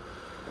this.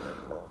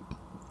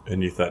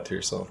 And you thought to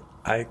yourself,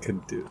 I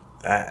could do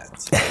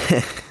that.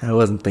 I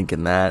wasn't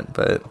thinking that,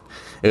 but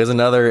it was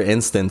another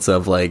instance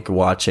of like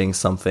watching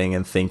something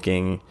and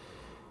thinking,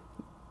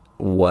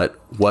 what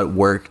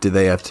work do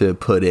they have to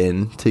put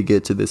in to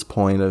get to this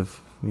point of,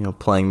 you know,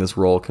 playing this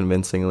role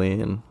convincingly.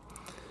 And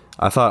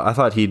I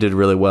thought he did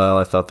really well.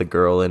 I thought the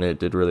girl in it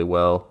did really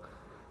well.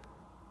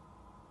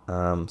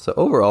 So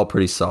overall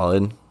pretty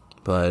solid,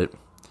 but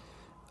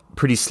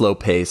pretty slow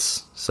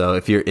pace. So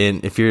if you're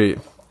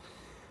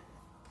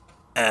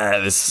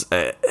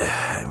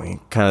I mean,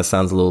 kind of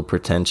sounds a little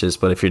pretentious,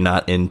 but if you're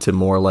not into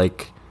more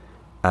like,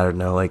 I don't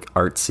know, like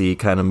artsy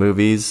kind of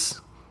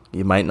movies,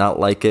 you might not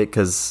like it,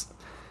 because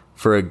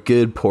for a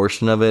good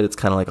portion of it, it's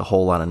kind of like a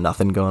whole lot of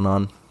nothing going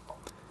on,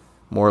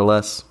 more or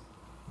less.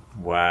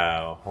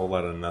 Wow, whole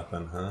lot of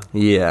nothing, huh?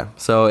 Yeah.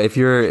 So if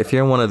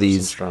you're one of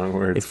these strong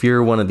words. If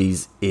you're one of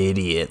these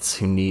idiots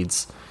who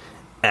needs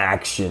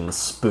action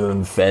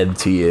spoon fed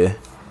to you,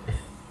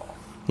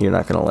 you're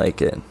not gonna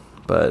like it.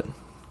 But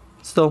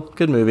still,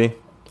 good movie.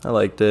 I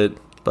liked it,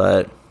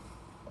 but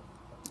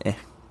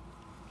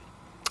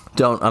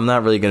I'm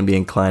not really gonna be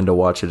inclined to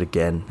watch it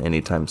again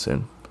anytime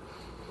soon.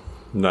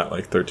 Not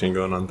like 13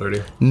 going on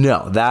 30?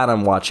 No, that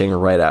I'm watching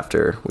right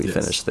after we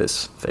finish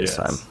this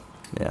FaceTime. Yes.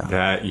 Yeah.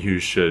 That you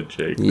should,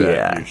 Jake.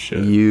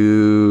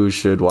 You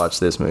should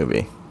watch this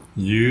movie.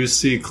 You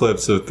see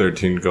clips of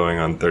 13 going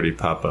on 30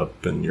 pop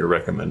up, and you're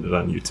recommended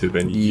on YouTube,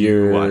 and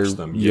you watch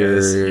them.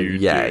 Yes, you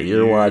do.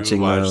 You're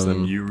watching watch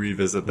them. You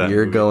revisit that.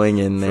 You're movie going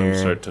in there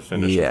from start to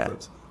finish. Yeah.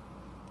 Clips.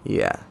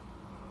 Yeah.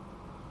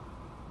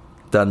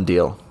 Done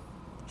deal.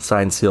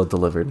 Signed, sealed,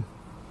 delivered.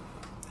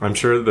 I'm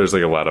sure there's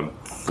like a lot of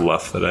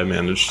fluff that I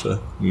managed to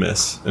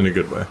miss in a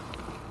good way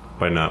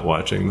by not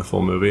watching the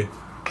full movie.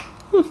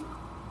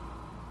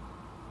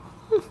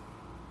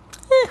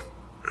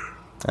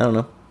 I don't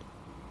know.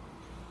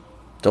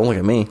 Don't look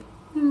at me.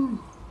 I'm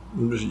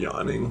just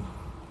yawning.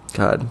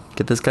 God,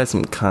 get this guy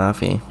some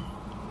coffee.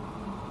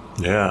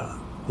 Yeah.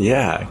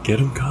 Get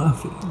him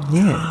coffee.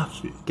 Yeah.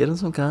 Coffee. Get him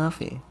some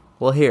coffee.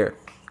 Well, here.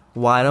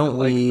 Why don't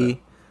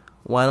we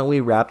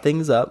wrap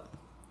things up?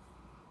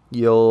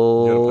 You got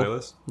a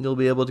playlist? You'll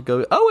be able to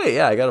go. Oh wait,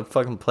 yeah, I got a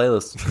fucking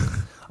playlist.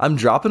 I'm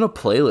dropping a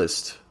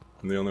playlist.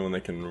 I'm the only one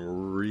that can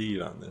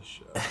read on this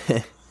show.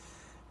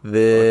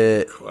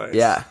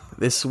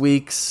 This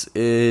week's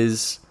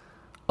is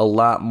a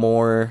lot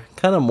more,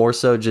 kind of more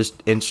so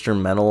just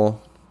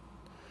instrumental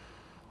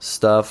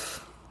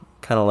stuff,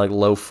 kind of like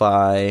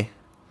lo-fi,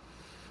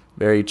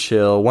 very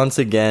chill. Once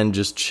again,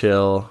 just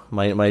chill.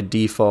 My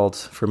default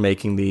for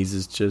making these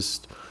is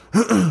just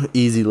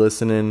easy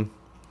listening.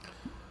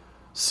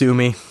 Sue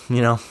me,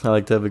 I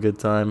like to have a good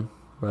time,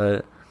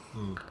 but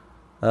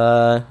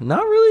not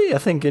really, I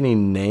think, any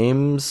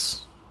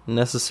names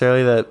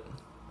necessarily that,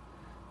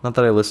 not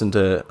that I listen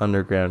to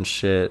underground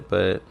shit,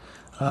 but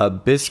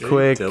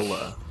Bisquick.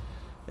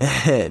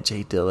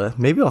 Jay Dilla.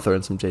 Maybe I'll throw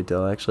in some Jay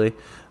Dilla, actually.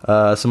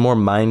 Some more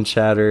Mind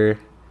Chatter,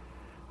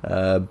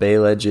 Bay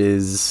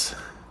Ledges.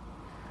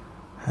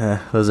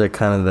 Those are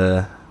kind of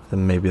the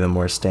maybe the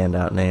more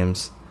standout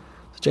names.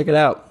 So check it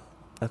out.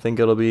 I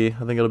think it'll be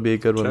a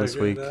good one this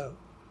week.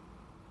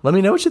 Let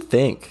me know what you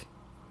think.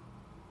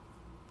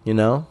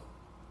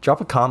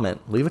 Drop a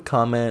comment, leave a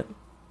comment,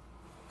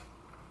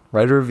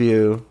 write a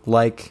review,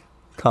 like,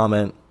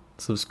 comment,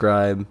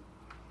 subscribe,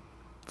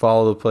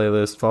 follow the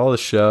playlist, follow the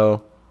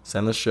show,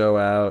 send the show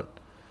out,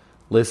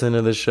 listen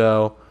to the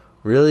show.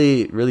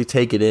 Really, really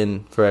take it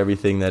in for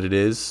everything that it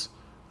is.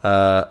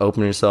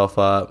 Open yourself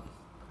up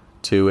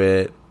to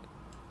it.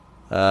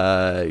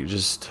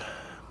 Just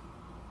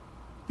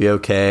be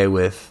okay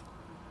with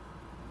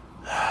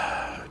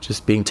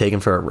just being taken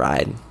for a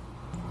ride.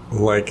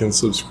 Like and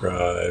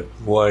subscribe.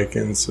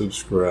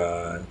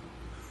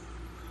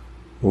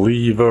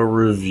 Leave a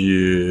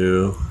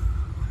review.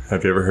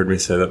 Have you ever heard me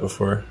say that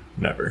before?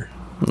 Never.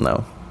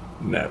 No.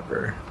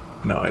 Never.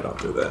 No, I don't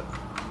do that.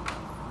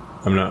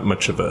 I'm not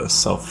much of a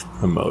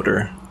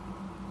self-promoter.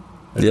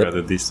 I'd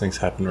rather these things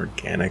happen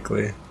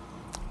organically.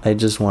 I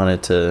just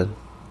wanted to...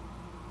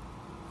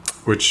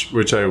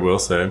 Which I will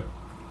say,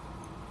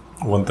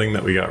 one thing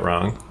that we got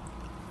wrong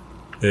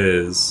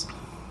is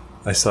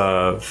I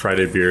saw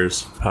Friday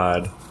Beers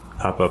pod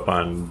pop up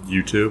on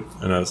YouTube,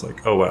 and I was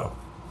like, oh wow,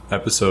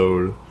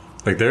 episode...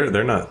 Like,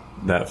 they're not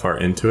that far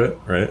into it,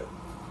 right?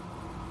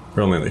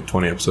 We're only like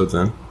 20 episodes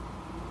in.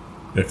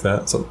 If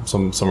that,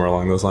 somewhere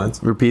along those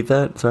lines. Repeat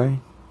that, sorry.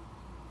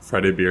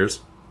 Friday Beers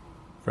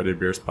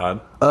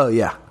pod. Oh,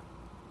 yeah.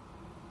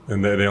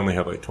 And they only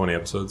have like 20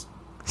 episodes.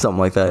 Something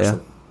like that, yeah.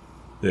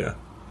 Yeah.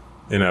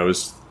 And I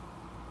was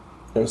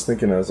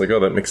thinking, I was like, oh,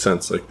 that makes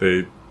sense. Like,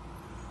 they,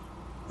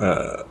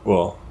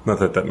 well, not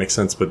that makes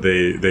sense, but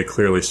they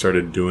clearly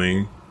started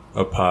doing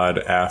a pod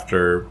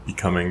after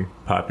becoming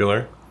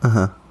popular.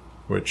 Uh-huh.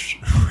 Which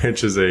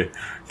is a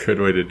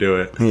good way to do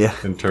it. Yeah,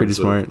 in terms pretty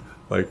smart. Of,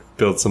 like,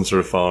 build some sort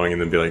of following and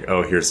then be like,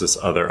 oh, here's this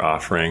other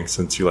offering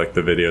since you like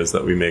the videos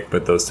that we make,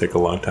 but those take a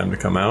long time to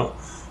come out.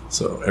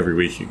 So every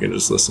week you can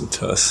just listen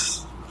to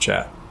us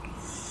chat.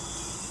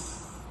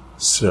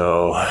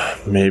 So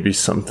maybe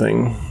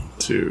something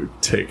to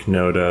take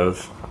note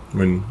of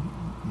when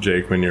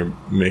you're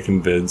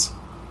making vids.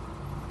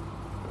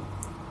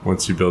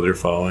 Once you build your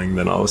following,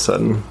 then all of a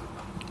sudden,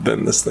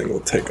 then this thing will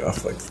take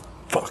off like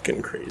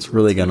fucking crazy. It's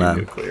really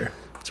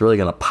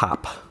gonna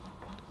pop.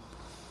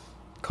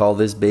 Call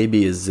this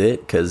baby a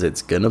zit, because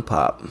it's gonna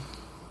pop.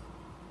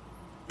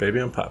 Baby,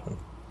 I'm popping.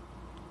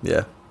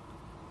 Yeah.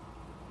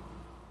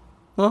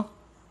 Well,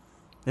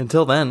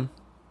 until then,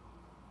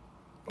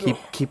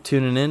 keep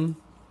tuning in,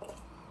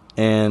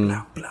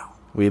 and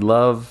we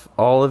love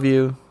all of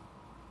you.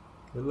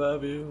 We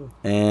love you.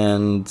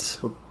 And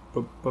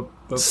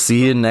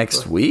see you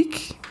next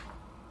week.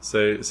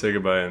 Say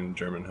goodbye in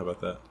German. How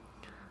about that?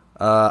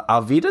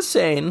 Auf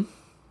Wiedersehen.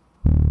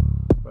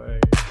 Bye.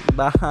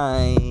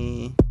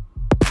 Bye.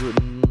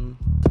 Guten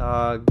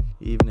Tag,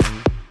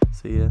 evening.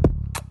 See ya.